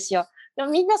行くんですよ。でも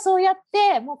みんなそうやっ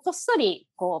て、もうこっそり、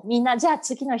みんな、じゃあ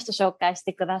次の人紹介し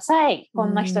てください。こ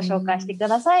んな人紹介してく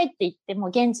ださいって言って、もう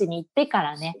現地に行ってか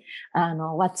らね、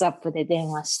WhatsApp で電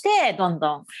話して、どん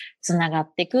どん繋が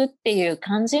っていくっていう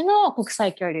感じの国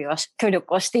際協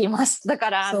力をしています。だか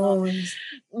ら、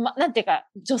なんていうか、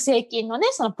助成金のね、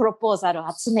そのプロポーザルを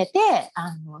集めて、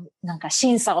なんか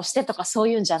審査をしてとかそう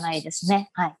いうんじゃないですね。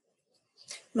はい。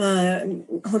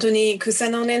本当に草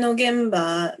の根の現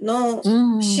場の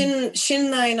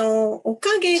信頼のお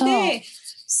かげで、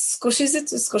少しず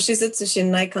つ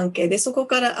信頼関係で、そこ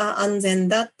から安全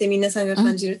だって皆さんが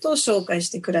感じると紹介し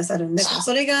てくださるんで、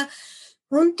それが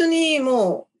本当に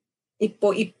もう一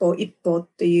歩っ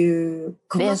ていう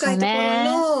細かいとこ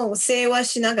ろの世話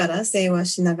しなが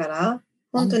ら、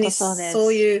本当にそ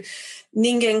ういう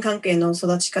人間関係の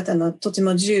育ち方のとて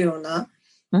も重要な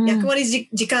役割、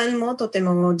時間もとて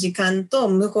も時間と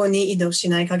向こうに移動し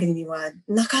ない限りには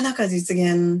なかなか実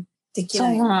現でき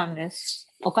ない。そうなんです。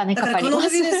お金かかります。だからこの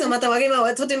ビジネスをまた上げ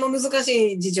はとても難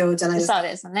しい事情じゃないですか。そ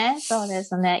うで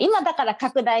すね。今だから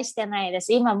拡大してないで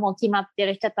す。今もう決まって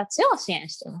る人たちを支援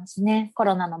してますね。コ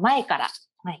ロナの前から。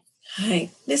はい。はい。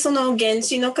で、その現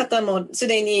地の方もす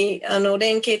でに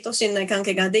連携と信頼関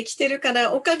係ができてるか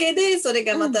らおかげで、それ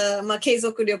がまた、継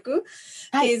続力、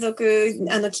企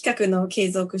画の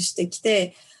継続してき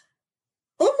て、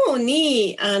主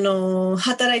に、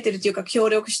働いてるというか協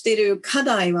力している課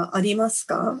題はあります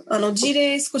か？事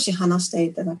例少し話して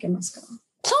いただけますか？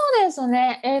そうです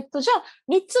ね。じゃあ、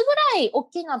3つぐらい大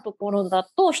きなところだ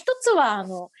と、1つは、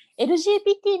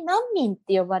LGBT 難民っ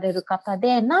て呼ばれる方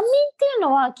で、難民っていう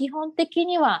のは基本的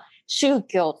には宗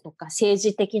教とか政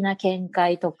治的な見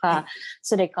解とか、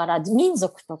それから民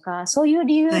族とか、そういう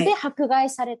理由で迫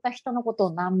害された人のこと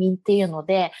を難民っていうの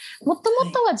で、もとも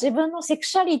とは自分のセク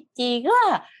シャリティが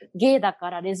ゲイだ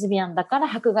からレズビアンだか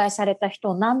ら迫害された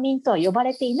人を難民とは呼ば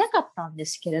れていなかったんで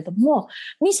すけれども、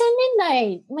2000年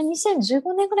代、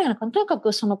2015年ぐらいかな、とにか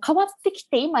くその変わってき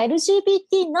て、今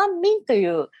LGBT 難民とい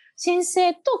う申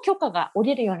請と許可が下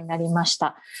りるようになりまし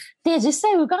た。で、実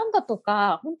際ウガンダと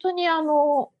か、本当に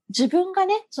自分が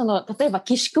ね、例えば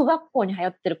寄宿学校に通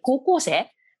ってる高校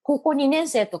高校2年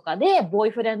生とかでボー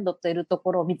イフレンドといると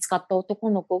ころを見つかった男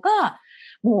の子が、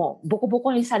もうボコボ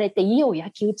コにされて家を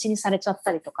焼き討ちにされちゃっ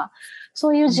たりとか、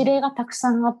そういう事例がたく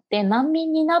さんあって、難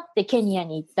民になってケニア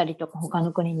に行ったりとか他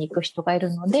の国に行く人がい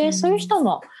るので、そういう人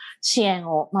の支援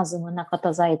を、まず宗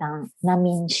像財団難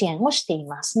民支援をしてい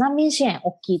ます。難民支援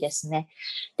大きいですね。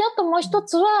で、あともう一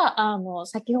つは、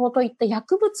先ほど言った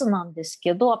薬物なんです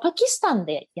けど、パキスタン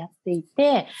でやってい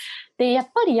て、で、やっ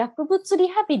ぱり薬物リ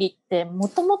ハビリっても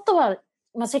ともとは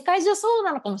世界中そう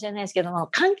なのかもしれないですけども、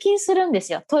監禁するんで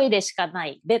すよ。トイレしかな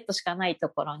い、ベッドしかないと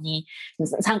ころに、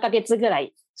3ヶ月ぐら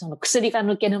い、その薬が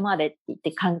抜けるまでって言っ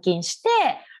て監禁して、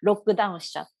ロックダウン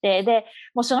しちゃって、で、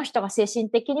もうその人が精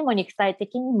神的にも肉体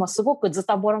的にもすごくズ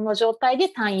タボロの状態で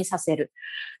退院させる。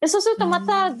で、そうするとま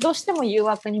たどうしても誘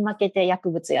惑に負けて薬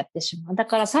物やってしまう。だ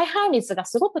から再犯率が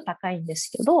すごく高いんで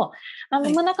すけど、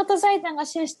宗像財団が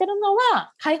支援してるの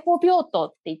は、開放病棟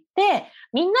って言って、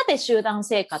みんなで集団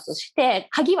生活して、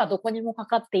鍵はどこにもか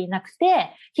かっていなく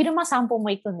て、昼間散歩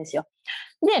も行くんですよ。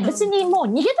で、別にもう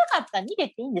逃げたかったら逃げ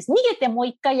ていいんです。逃げてもう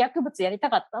一回薬物やりた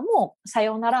かったらもうさ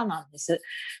ようならなんです。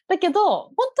だけど、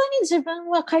本当に自分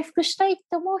は回復したいっ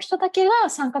て思う人だけが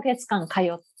3ヶ月間通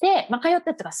って、通っ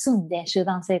てとか住んで集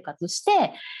団生活し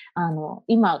て、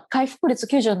今、回復率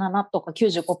97とか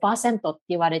 95% って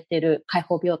言われてる開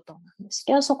放病棟なんです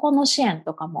けど、そこの支援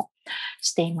とかも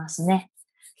していますね。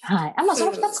はい。そ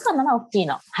の2つかな、大きい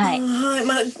の。はい。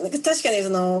はい。確か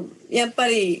にやっぱ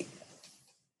り、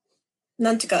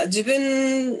なんていうか、自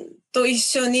分と一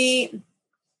緒に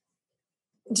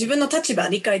自分の立場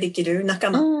理解できる仲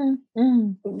間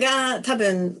が多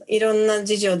分いろんな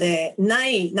事情でな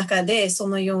い中でそ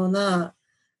のような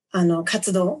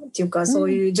活動っていうかそ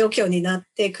ういう状況になっ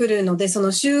てくるので、そ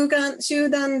の集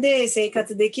団で生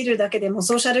活できるだけでも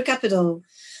ソーシャルキャピタル、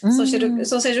ソーシャ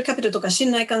ルキャピタルとか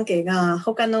信頼関係が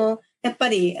他のやっぱ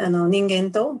り人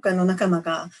間と他の仲間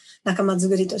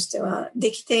作りとしてはで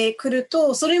きてくる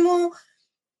と、それも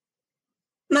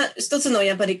一つの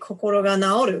やっぱり心が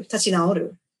立ち直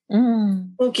る、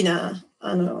大きな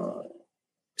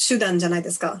手段じゃない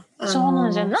ですか。そうな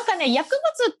んですよ。なんかね、薬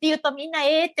物って言うとみんなっ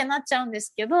てなっちゃうんで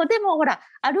すけど、でもほら、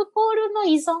アルコールの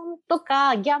依存と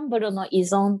か、ギャンブルの依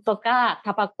存とか、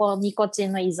タバコ、ニコチ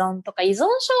ンの依存とか、依存症っ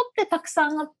てたくさ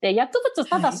んあって、薬物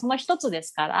ただその一つで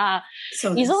すから、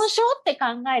依存症って考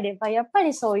えれば、やっぱ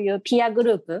りそういうピアグ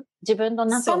ループ、自分の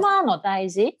仲間の大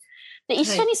事。で、一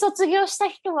緒に卒業した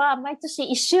人は毎年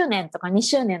1周年とか2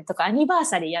周年とかアニバー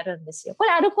サリーやるんですよ。これ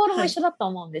アルコールも一緒だと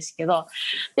思うんですけど、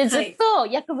で、ずっと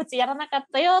薬物やらなかっ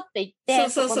たよって言って、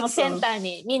そこのセンター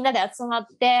にみんなで集まっ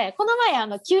て、この前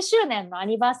9周年のア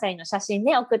ニバーサリーの写真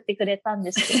ね、送ってくれたん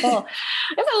ですけど、やっぱ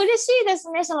嬉しいで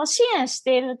すね。その支援し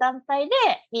ている団体で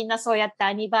みんなそうやって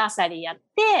アニバーサリーやっ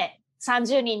て、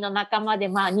30人の仲間で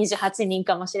28人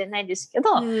かもしれないですけ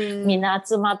ど、みんな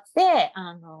集まって、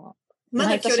ま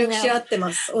だ協力し合って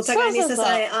ます。お互いに支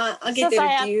え上げてる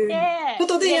っていうこ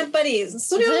とで、やっぱり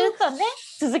それをずっとね、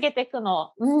続けていく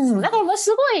の。だからもう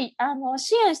すごい、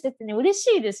支援しててね、嬉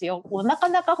しいですよ。なか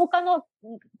なか他の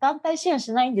団体支援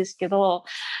しないんですけど、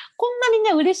こんなに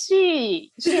ね、嬉し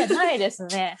い支援ないです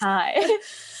ね。はい。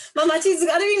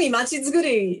ある意味街づく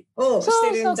りをし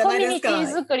てるんじゃないですか。コミュニ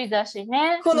ティづくりだし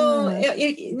ね。この、なん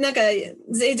か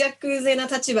脆弱な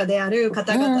立場である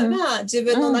方々が自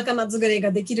分の仲間づくり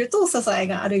ができると支え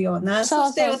があるような、そ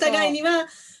してお互いには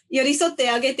寄り添って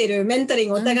あげてるメンタリン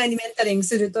グ、お互いにメンタリング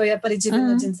するとやっぱり自分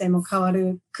の人生も変わ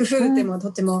る工夫でもと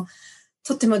っても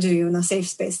重要なセーフ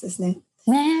スペースですね。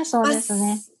ね、そうです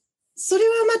ね。それ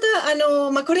は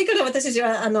また、これから私たち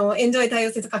は、エンジョイ多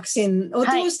様性と革新を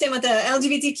通して、また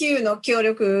LGBTQ の協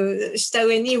力した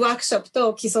上に、ワークショップ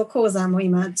と基礎講座も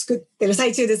今作ってる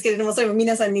最中ですけれども、それも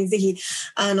皆さんにぜひ、リー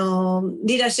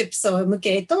ダーシップ層向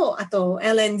けと、あと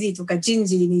LND とか人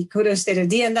事に苦労してる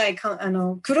D&I、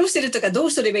苦労してるとかどう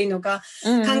すればいいのか考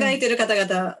えてる方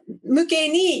々向け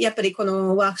に、やっぱりこ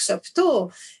のワークショップ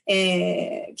と、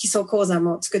基礎講座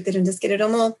も作ってるんですけれど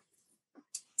も、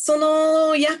そ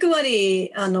の役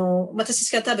割、私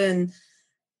しか多分、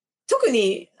特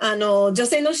に、女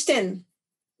性の視点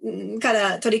か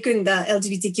ら取り組んだ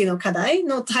LGBTQ の課題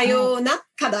の多様な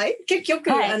課題、結局、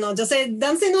男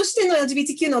性の視点の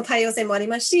LGBTQ の多様性もあり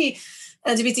ますし、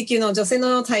LGBTQ の女性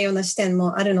の多様な視点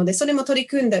もあるので、それも取り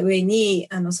組んだ上に、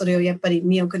それをやっぱり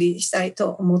見送りしたいと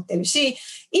思ってるし、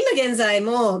今現在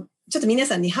も、ちょっと皆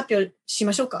さんに発表し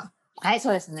ましょうか。はい、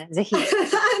そうですね。ぜひ。ぜひ。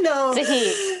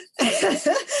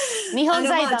日本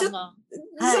財団の。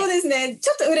そうですね。ち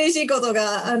ょっと嬉しいこと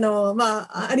が、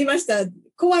ありました。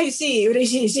怖いし、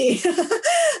嬉しいし。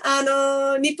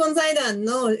日本財団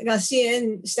が支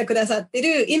援してくださって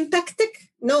るインパクテッ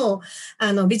クの、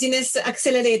ビジネスアク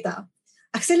セラレータ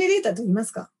アクセラレーターと言いま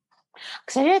すか？ア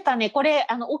クセラレーターね、これ、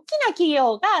大きな企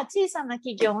業が小さな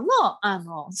企業の、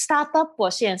スタートアップ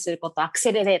を支援することをアク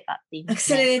セラレーターって言いま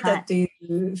すね。アクセラレーターとい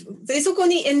う、で、そこ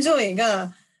にエンジョイ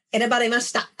が選ばれま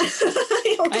した。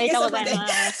ありがとうございま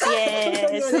す。イエ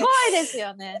ーイ。すごいです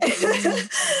よね。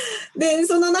で、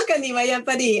その中にはやっ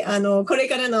ぱり、これ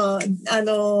からの、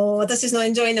私のエ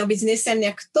ンジョイのビジネス戦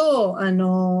略と、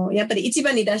やっぱり一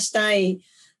番に出したい、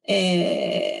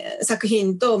作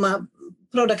品と、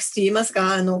プロダクツといいます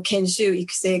か、研修、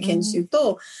育成研修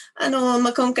と、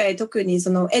今回特にそ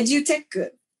のエデュテッ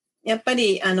ク、やっぱ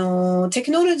り、テ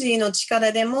クノロジーの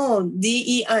力でも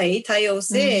DEI、多様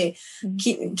性、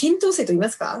均等性と言いま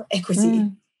すか、エクイテ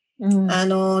ィ。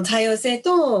多様性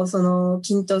と、その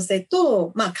均等性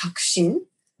と、革新。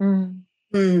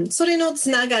それのつ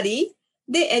ながり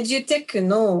で、エデュテック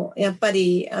の、やっぱ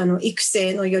り、育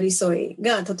成の寄り添い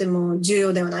がとても重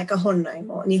要ではないか、本来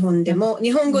も、日本でも、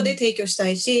日本語で提供した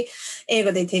いし、英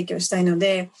語で提供したいの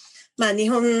で、日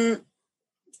本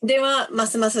では、ま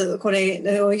すますこれ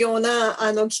のような、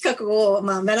企画を、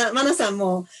マナさん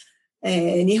も、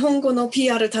日本語の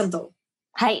PR 担当。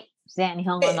はい。日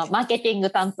本語のマーケティング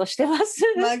担当してます。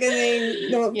マーケティ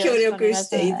ングの協力し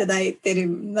ていただいて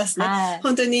ますね。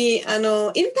本当に、インパク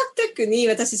トテックに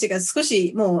私たちが少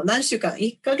しもう何週間、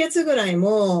1ヶ月ぐらい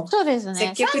も、そうですね。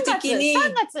積極的に。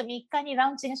3月3日にラ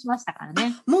ウンチングしましたから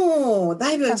ね。もう、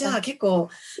だいぶ、じゃあ結構、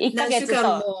1ヶ月と、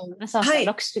はい、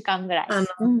6週間ぐらい。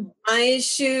毎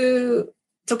週、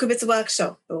特別ワークシ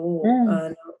ョップを、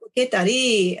受けた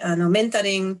り、メンタ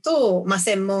リングと、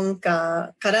専門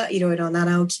家からいろいろ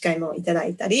習う機会もいただ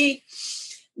いたり、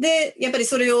で、やっぱり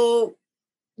それを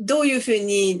どういうふう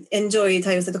にエンジョイ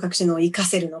多様性と革新を活か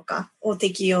せるのかを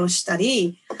適用した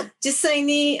り、実際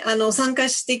に参加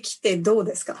してきてどう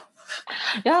ですか？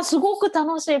いや、すごく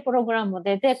楽しいプログラム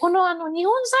で、この日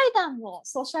本財団の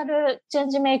ソーシャルチェン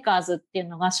ジメーカーズっていう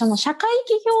のが、その社会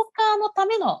起業家のた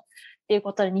めのっていう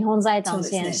ことで日本財団を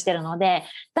支援してるので、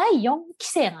第4期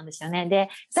生なんですよね。で、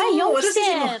第4期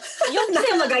生なんですけど、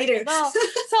そう、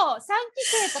3期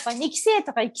生とか2期生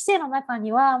とか1期生の中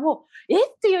には、もう、っ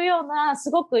ていうような、す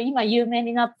ごく今有名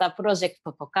になったプロジェク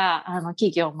トとか、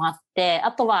企業もあって、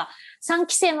あとは3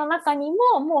期生の中に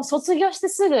も、もう卒業して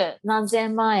すぐ何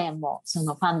千万円も、そ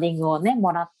のファンディングをね、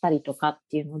もらったりとかっ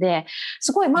ていうので、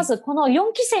すごい、まずこの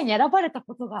4期生に選ばれた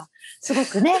ことが、すご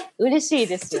くね、嬉しい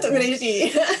ですよね。ちょっと嬉し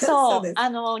い。そう。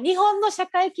日本の社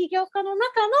会起業家の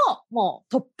中のも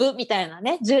うトップみたいな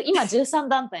ね、今13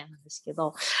団体なんですけ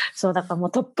ど、そうだからも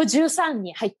うトップ13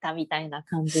に入ったみたたいな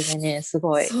感じでね、す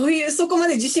ごい。そこま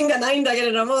で自信がないんだけ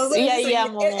れども、いやいや、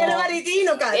もう。選ばれていい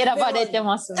のか。選ばれて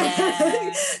ますね。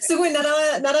すごい習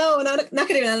わな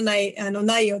ければならない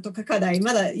内容とか課題、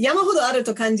まだ山ほどある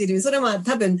と感じる。それは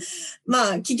多分、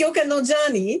起業家のジャ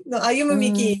ーニーの歩む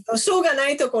道のしょうがな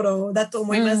いところだと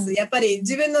思います。やっぱり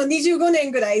自分の25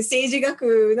年ぐらい政治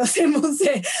学の専門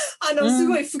性、す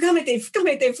ごい深めて、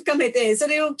そ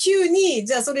れを急に、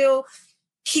じゃあそれを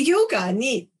起業家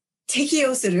に適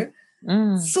用する。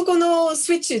そこの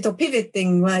スイッチとピボッティ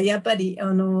ングはやっぱり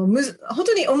本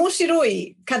当に面白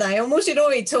い課題、面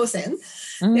白い挑戦。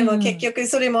でも結局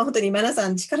それも本当に皆さ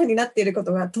ん力になっているこ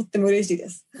とがとっても嬉しいで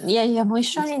す。いやいや、もう一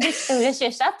緒にできて嬉し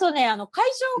いし、あとね、会場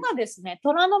がですね、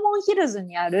虎ノ門ヒルズ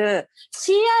にある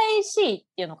CIC っ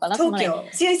ていうのかな、東京、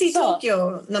CIC 東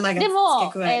京名前が付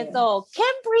け加える。でも、ケン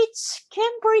ブ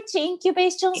リッジインキュベ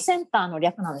ーションセンターの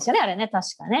略なんですよね、あれね、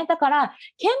確かね。だから、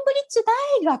ケンブリッジ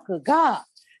大学が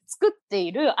作って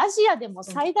いるアジアでも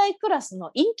最大クラスの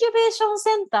インキュベーション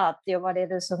センターって呼ばれ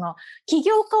るその起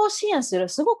業家を支援する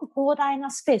すごく広大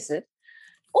なスペース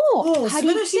を借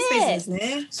り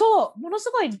て、そう、もの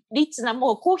すごいリッチな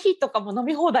もうコーヒーとかも飲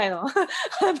み放題の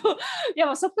い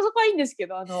やそこはいいんですけ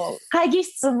ど、会議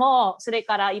室もそれ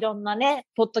からいろんなね、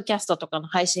ポッドキャストとかの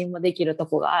配信もできると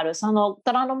こがある、その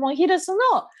虎ノ門ヒルズの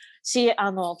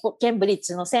ケンブリッ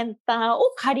ジのセンター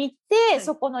を借りて、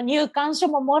そこの入館書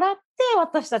ももらって、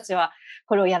私たちは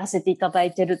これをやらせていただ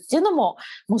いてるっていうのも、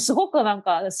もうすごくなん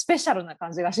かスペシャルな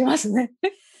感じがしますね。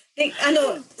で、CIC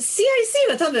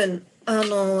は多分、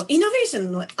イノベーショ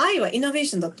ンの、愛はイノベー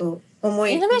ションだと思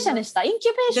い。イノベーションでした。インキ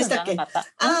ュベーションじゃなかっ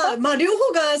た。両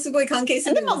方がすごい関係す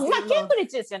るんですけど。でも、ケンブリッ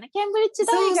ジですよね。ケンブリッジ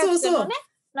大学のね。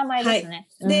名前ですね。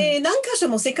で、何箇所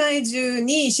も世界中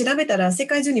に調べたら世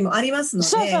界中にもありますので、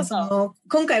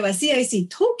今回は CIC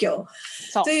東京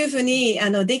というふうに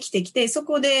できてきて、そ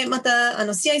こでまた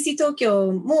CIC 東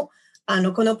京も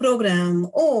このプログラム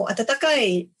を温か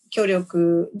い協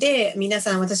力で皆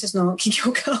さん私たちの起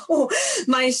業家を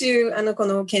毎週こ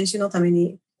の研修のため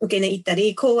に受けに行った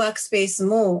り、コーワークスペース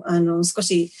も少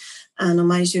し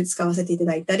毎週使わせていた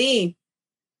だいたり、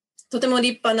とても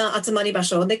立派な集まり場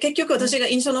所で、結局私が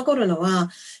印象残るのは、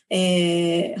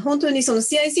本当にその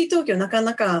CIC 東京なか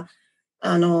なか、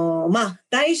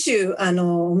来週、お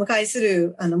迎えす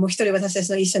る、もう一人私たち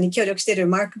の一緒に協力している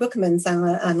マーク・ブックマンさん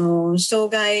は、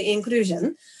障害インクルージョ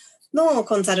ンの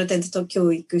コンサルテントと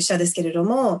教育者ですけれど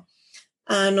も、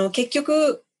結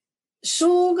局、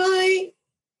障害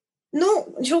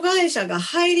者が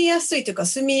入りやすいというか、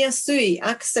住みやすい、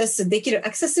アクセスできる、ア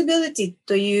クセシビリティ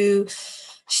という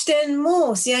視点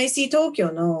も CIC 東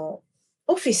京の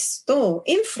オフィスと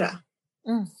インフラ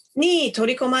に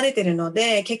取り込まれているの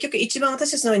で、結局一番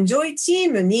私たちのエンジョイチ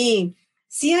ームに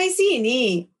CIC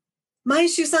に毎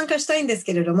週参加したいんです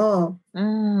けれども、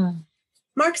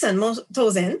マークさんも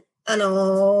当然、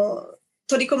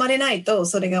取り込まれないと、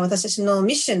それが私たちの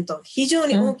ミッションと非常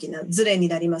に大きなズレに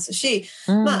なりますし、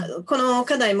この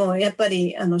課題もやっぱ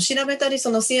り調べたり、そ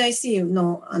の CIC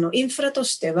のインフラと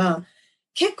しては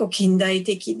結構近代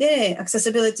的で、アクセ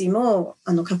シビリティも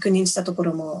確認したとこ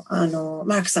ろも、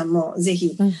マークさんもぜ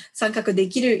ひ参画で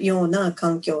きるような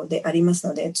環境であります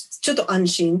ので、ちょっと安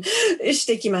心し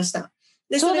てきました。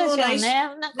でそうですよね。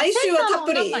なんか来週はたっ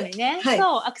ぷり。中にね、はい、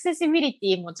そう、アクセシビリテ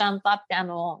ィもちゃんとあって、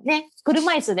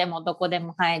車椅子でもどこで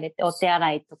も入れて、お手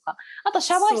洗いとか、あと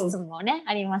シャワー室もね、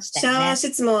ありましたよね。シャワー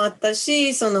室もあったし、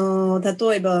例え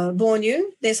ば母乳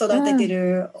で育てて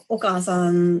るお母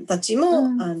さんたち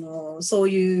も、そう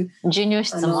いう。授乳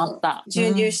室もあった。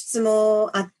授乳室も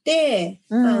あって、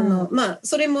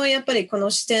それもやっぱりこの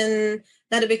視点、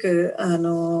なるべく、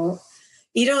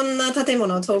いろんな建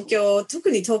物、東京、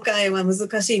特に東海は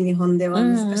難しい、日本では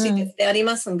難しいであり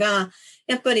ますが、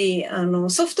やっぱり、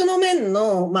ソフトの面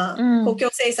の、公共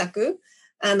政策、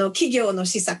企業の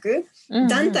施策、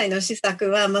団体の施策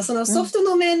は、そのソフト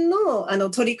の面の、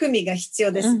取り組みが必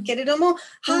要ですけれども、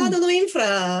ハードのインフ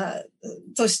ラ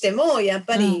としても、やっ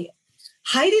ぱり、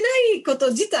入れないこ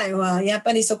と自体は、やっ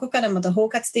ぱりそこからまた包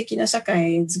括的な社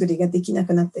会づくりができな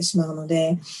くなってしまうの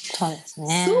で、そうです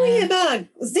ね。そういえば、前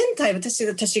回私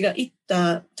が行っ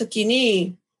た時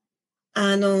に、お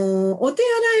手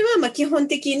洗いは基本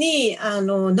的に、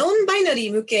ノンバイナリ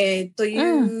ー向けとい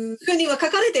うふうには書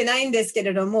かれてないんですけ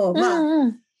れども、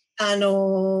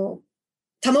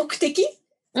多目的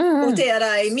お手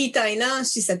洗いみたいな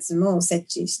施設も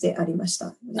設置してありまし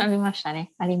た。ありました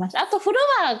ね。ありました。あとフロ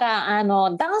アが、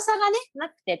段差がね、な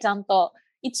くてちゃんと、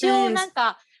一応なん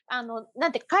か、な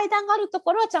んて階段があると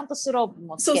ころはちゃんとスロープ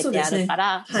もつけてあるか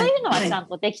ら、そういうのはちゃん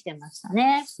とできてました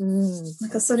ね。なん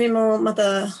かそれもま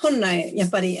た本来、やっ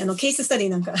ぱりケーススタディ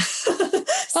なんか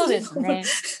そうですね。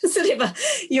すれば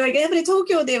良いが、やっぱり東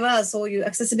京ではそういうア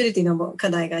クセシビリティの課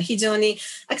題が非常に、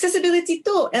アクセシビリティ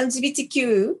と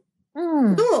LGBTQ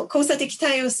の交差的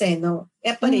多様性の、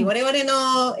やっぱり我々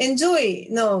のエンジョ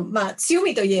イの、強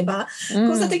みといえば、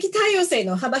交差的多様性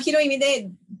の幅広い意味で、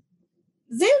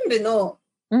全部の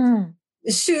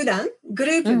集団、グ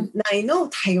ループ内の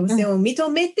多様性を認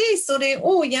めて、それ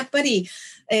をやっぱり、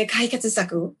解決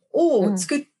策を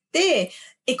作って、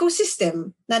エコシステ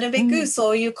ム、なるべく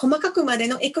そういう細かくまで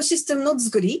のエコシステムの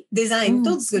作り、デザイン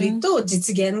と作りと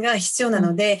実現が必要な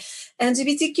ので、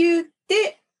LGBTQ っ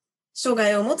て障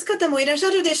害を持つ方もいらっしゃ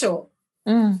るでしょ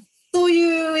う。そう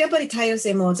いうやっぱり多様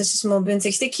性も私たちも分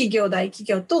析して、企業、大企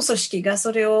業と組織が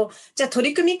それを、じゃあ取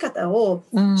り組み方を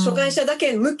障害者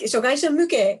向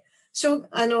け、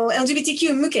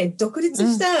LGBTQ 向け、独立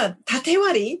した縦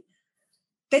割り、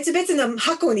別々の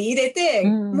箱に入れて、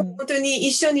もう本当に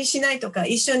一緒にしないとか、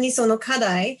一緒にその課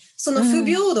題、その不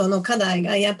平等の課題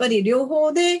がやっぱり両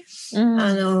方で、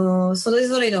それ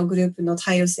ぞれのグループの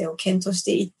多様性を検討し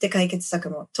ていって解決策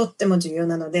もとっても重要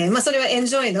なので、それはエン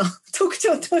ジョイの特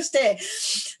徴として、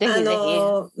マ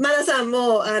ナさん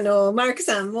も、マーク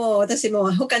さんも、私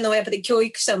も他のやっぱり教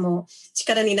育者も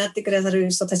力になってくださる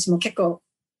人たちも結構、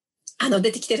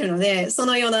出てきてるので、そ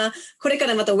のような、これか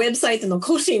らまたウェブサイトの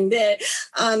更新で、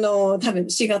多分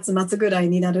4月末ぐらい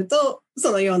になると、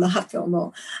そのような発表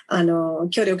も、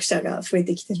協力者が増え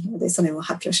てきてるので、それも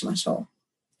発表しましょう。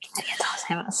ありがとうご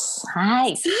ざいます。は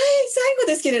い。最後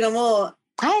ですけれども、は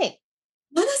い。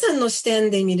マナさんの視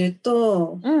点で見る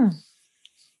と、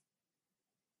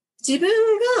自分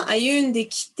が歩んで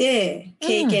きて、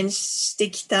経験して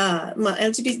きた、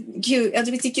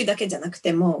LGBTQ だけじゃなく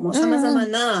ても、もう様々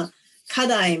な課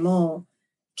題も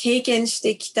経験し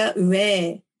てきた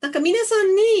上、なんか皆さ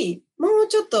んにもう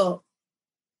ちょっと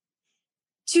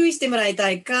注意してもらいた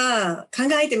いか、考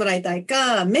えてもらいたい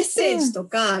か、メッセージと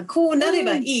か、こうなれ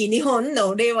ばいい日本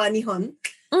の令和日本、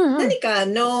何か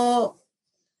の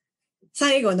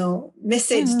最後のメッ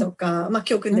セージとか、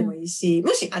教訓でもいいし、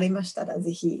もしありましたら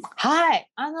ぜひ。はい。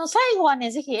最後は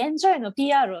ね、ぜひエンジョイの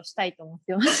PR をしたいと思っ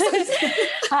てます。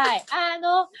はい。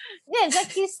ジャ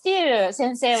ッキー・スティール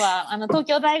先生は、東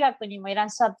京大学にもいらっ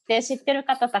しゃって、知ってる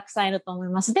方たくさんいると思い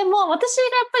ます。でも、私がや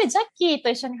っぱりジャッキーと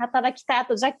一緒に働きたい、あ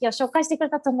とジャッキーを紹介してくれ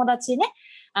た友達ね、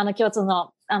共通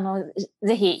の、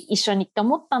ぜひ一緒にって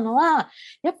思ったのは、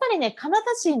やっぱりね、カナダ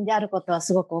人であることは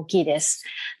すごく大きいです。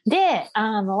で、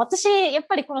私、やっ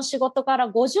ぱりこの仕事から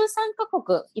53カ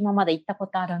国、今まで行ったこ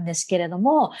とあるんですけれど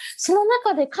も、その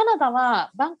中でカナダ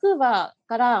は、バンクーバー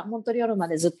からモントリオールま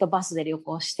でずっとバスで旅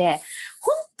行して、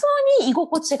本当に居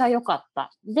心地が良かっ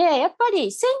た。で、やっぱり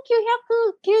1990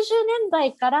年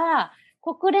代から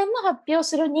国連も発表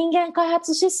する人間開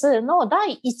発指数の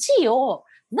第1位を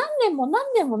何年も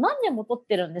取っ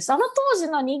てるんです。当時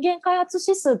の人間開発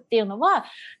指数っていうのは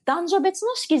男女別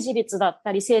の識字率だっ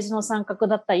たり政治の参画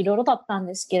だったりいろいろだったん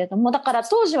ですけれども、だから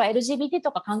当時は LGBT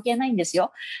とか関係ないんです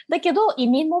よ。だけど移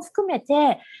民も含め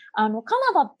て、カナ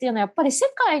ダっていうのはやっぱり世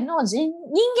界の人間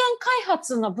開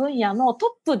発の分野の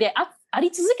トップであり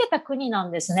続けた国な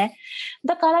んですね。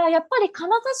だからやっぱりカ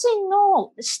ナダ人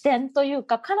の視点という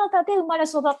か、カナダで生まれ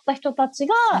育った人たち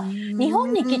が日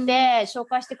本に来て紹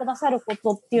介してくださるこ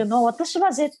とっていうのを私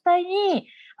は絶対に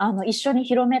一緒に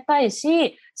広めたい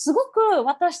し、すごく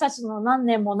私たちの何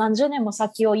年も何十年も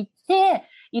先を行って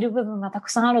いる部分がたく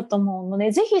さんあると思うの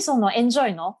で、ぜひそのエンジョ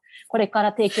イのこれか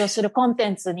ら提供するコンテ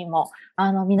ンツにも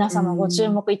皆様ご注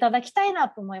目いただきたいな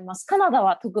と思います。カナダ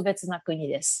は特別な国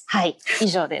です。はい、以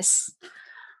上です。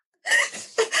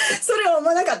それは思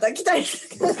わなかった。期待し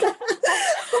てこれ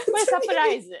サプラ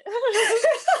イズ。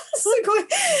すごい。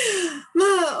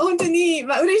本当に、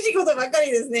嬉しいことばっか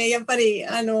りですね。やっぱり、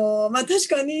確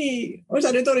かにおっし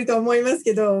ゃる通りと思います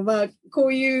けど、こ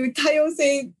ういう多様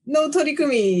性の取り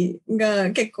組み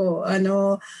が結構、ど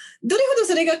れほど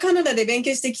それがカナダで勉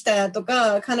強してきたと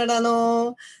か、カナダ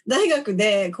の大学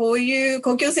でこういう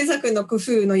公共政策の工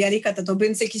夫のやり方と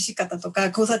分析し方とか、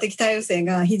交差的多様性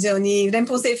が非常に連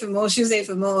邦政府も州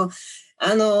政府も、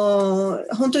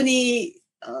本当に、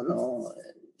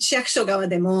市役所側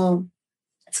でも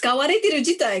使われている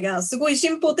自体がすごい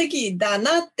進歩的だ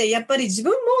なって、やっぱり自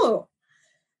分も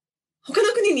他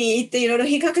の国に行っていろいろ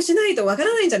比較しないとわか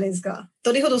らないんじゃないですか。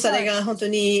どれほどそれが本当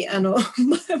に、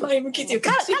前向きという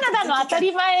か。カナダの当た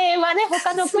り前はね、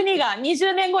他の国が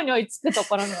20年後に追いつくと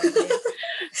ころなので。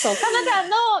そう、カナダ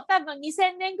の多分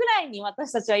2000年ぐらいに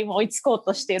私たちは今追いつこう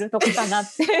としているとこかな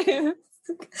って。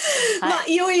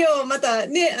いよいよまた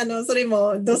ね、それ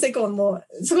も同性婚も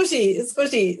少し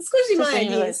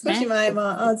前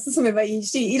は進めばいい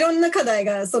し、いろんな課題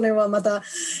がそれはまた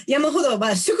山ほど、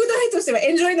宿題としては、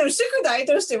エンジョイの宿題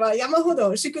としては山ほ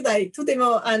ど宿題とて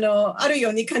もあるよ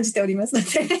うに感じておりますので、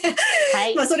は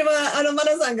い、それはマ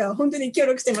ナさんが本当に協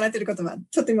力してもらっていることは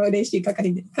とても嬉しい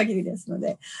限りですの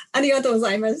で、ありがとうご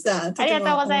ざいました。ありが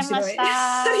とうございました。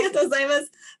ありがとうございま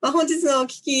す。本日のお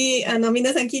聞き、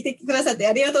皆さん聞いてくださって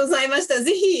ありがとうございました。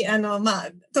ぜひ、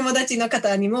友達の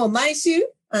方にも毎週、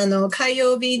火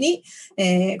曜日に、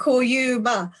こういう、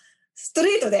スト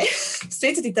レートって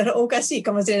言ったらおかしい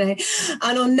かもしれない。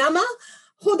本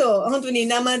当に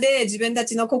生で自分た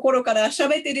ちの心から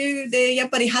喋ってるで、やっ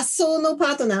ぱり発想のパ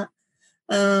ートナ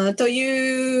ー、と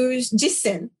いう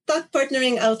実践、Talk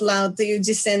Partnering Out Loud という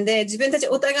実践で自分たち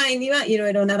お互いにはいろ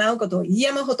いろ習うこと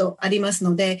山ほどあります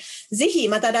ので、ぜひ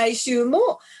また来週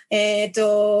も、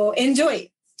Enjoy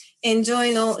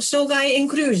の障害イン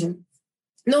クルージョン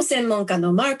の専門家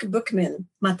のマーク・ブックマン、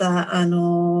また、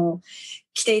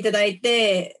来ていただい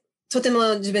て、とて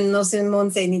も自分の専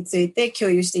門性について共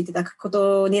有していただくこ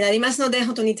とになりますので、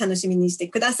本当に楽しみにして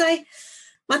ください。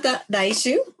また来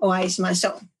週お会いしまし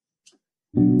ょう。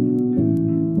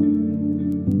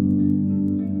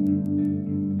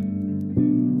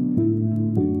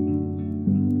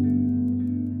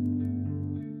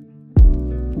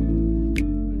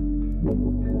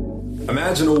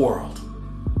Imagine a world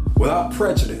without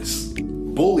prejudice,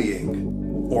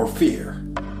 bullying, or fear.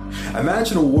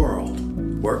 Imagine a world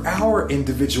where our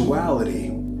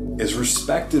individuality is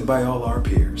respected by all our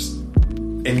peers.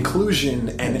 Inclusion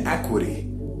and equity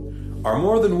are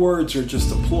more than words or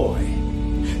just a ploy.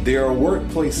 They are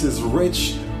workplaces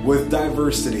rich with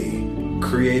diversity,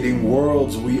 creating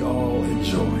worlds we all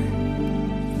enjoy.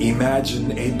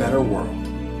 Imagine a better world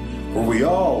where we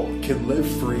all can live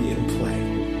free and play,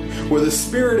 where the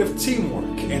spirit of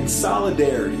teamwork and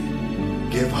solidarity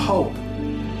give hope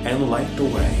and light the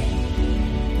way.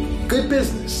 Good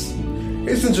business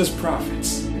isn't just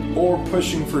profits or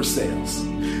pushing for sales.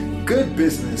 Good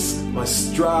business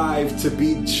must strive to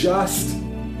be just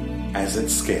as it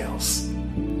scales.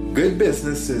 Good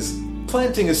business is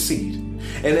planting a seed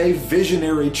in a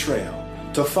visionary trail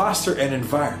to foster an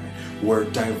environment where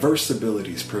diverse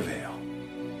abilities prevail.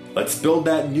 Let's build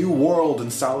that new world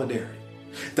in solidarity.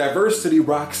 Diversity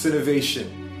rocks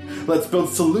innovation. Let's build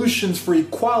solutions for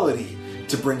equality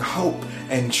to bring hope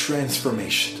and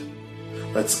transformation.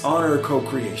 Let's honor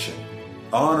co-creation,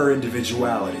 honor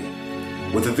individuality,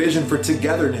 with a vision for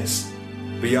togetherness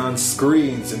beyond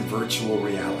screens and virtual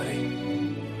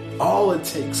reality. All it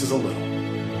takes is a little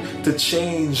to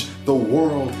change the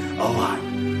world a lot.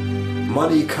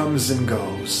 Money comes and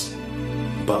goes,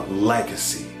 but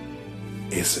legacy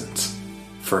isn't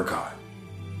forgotten.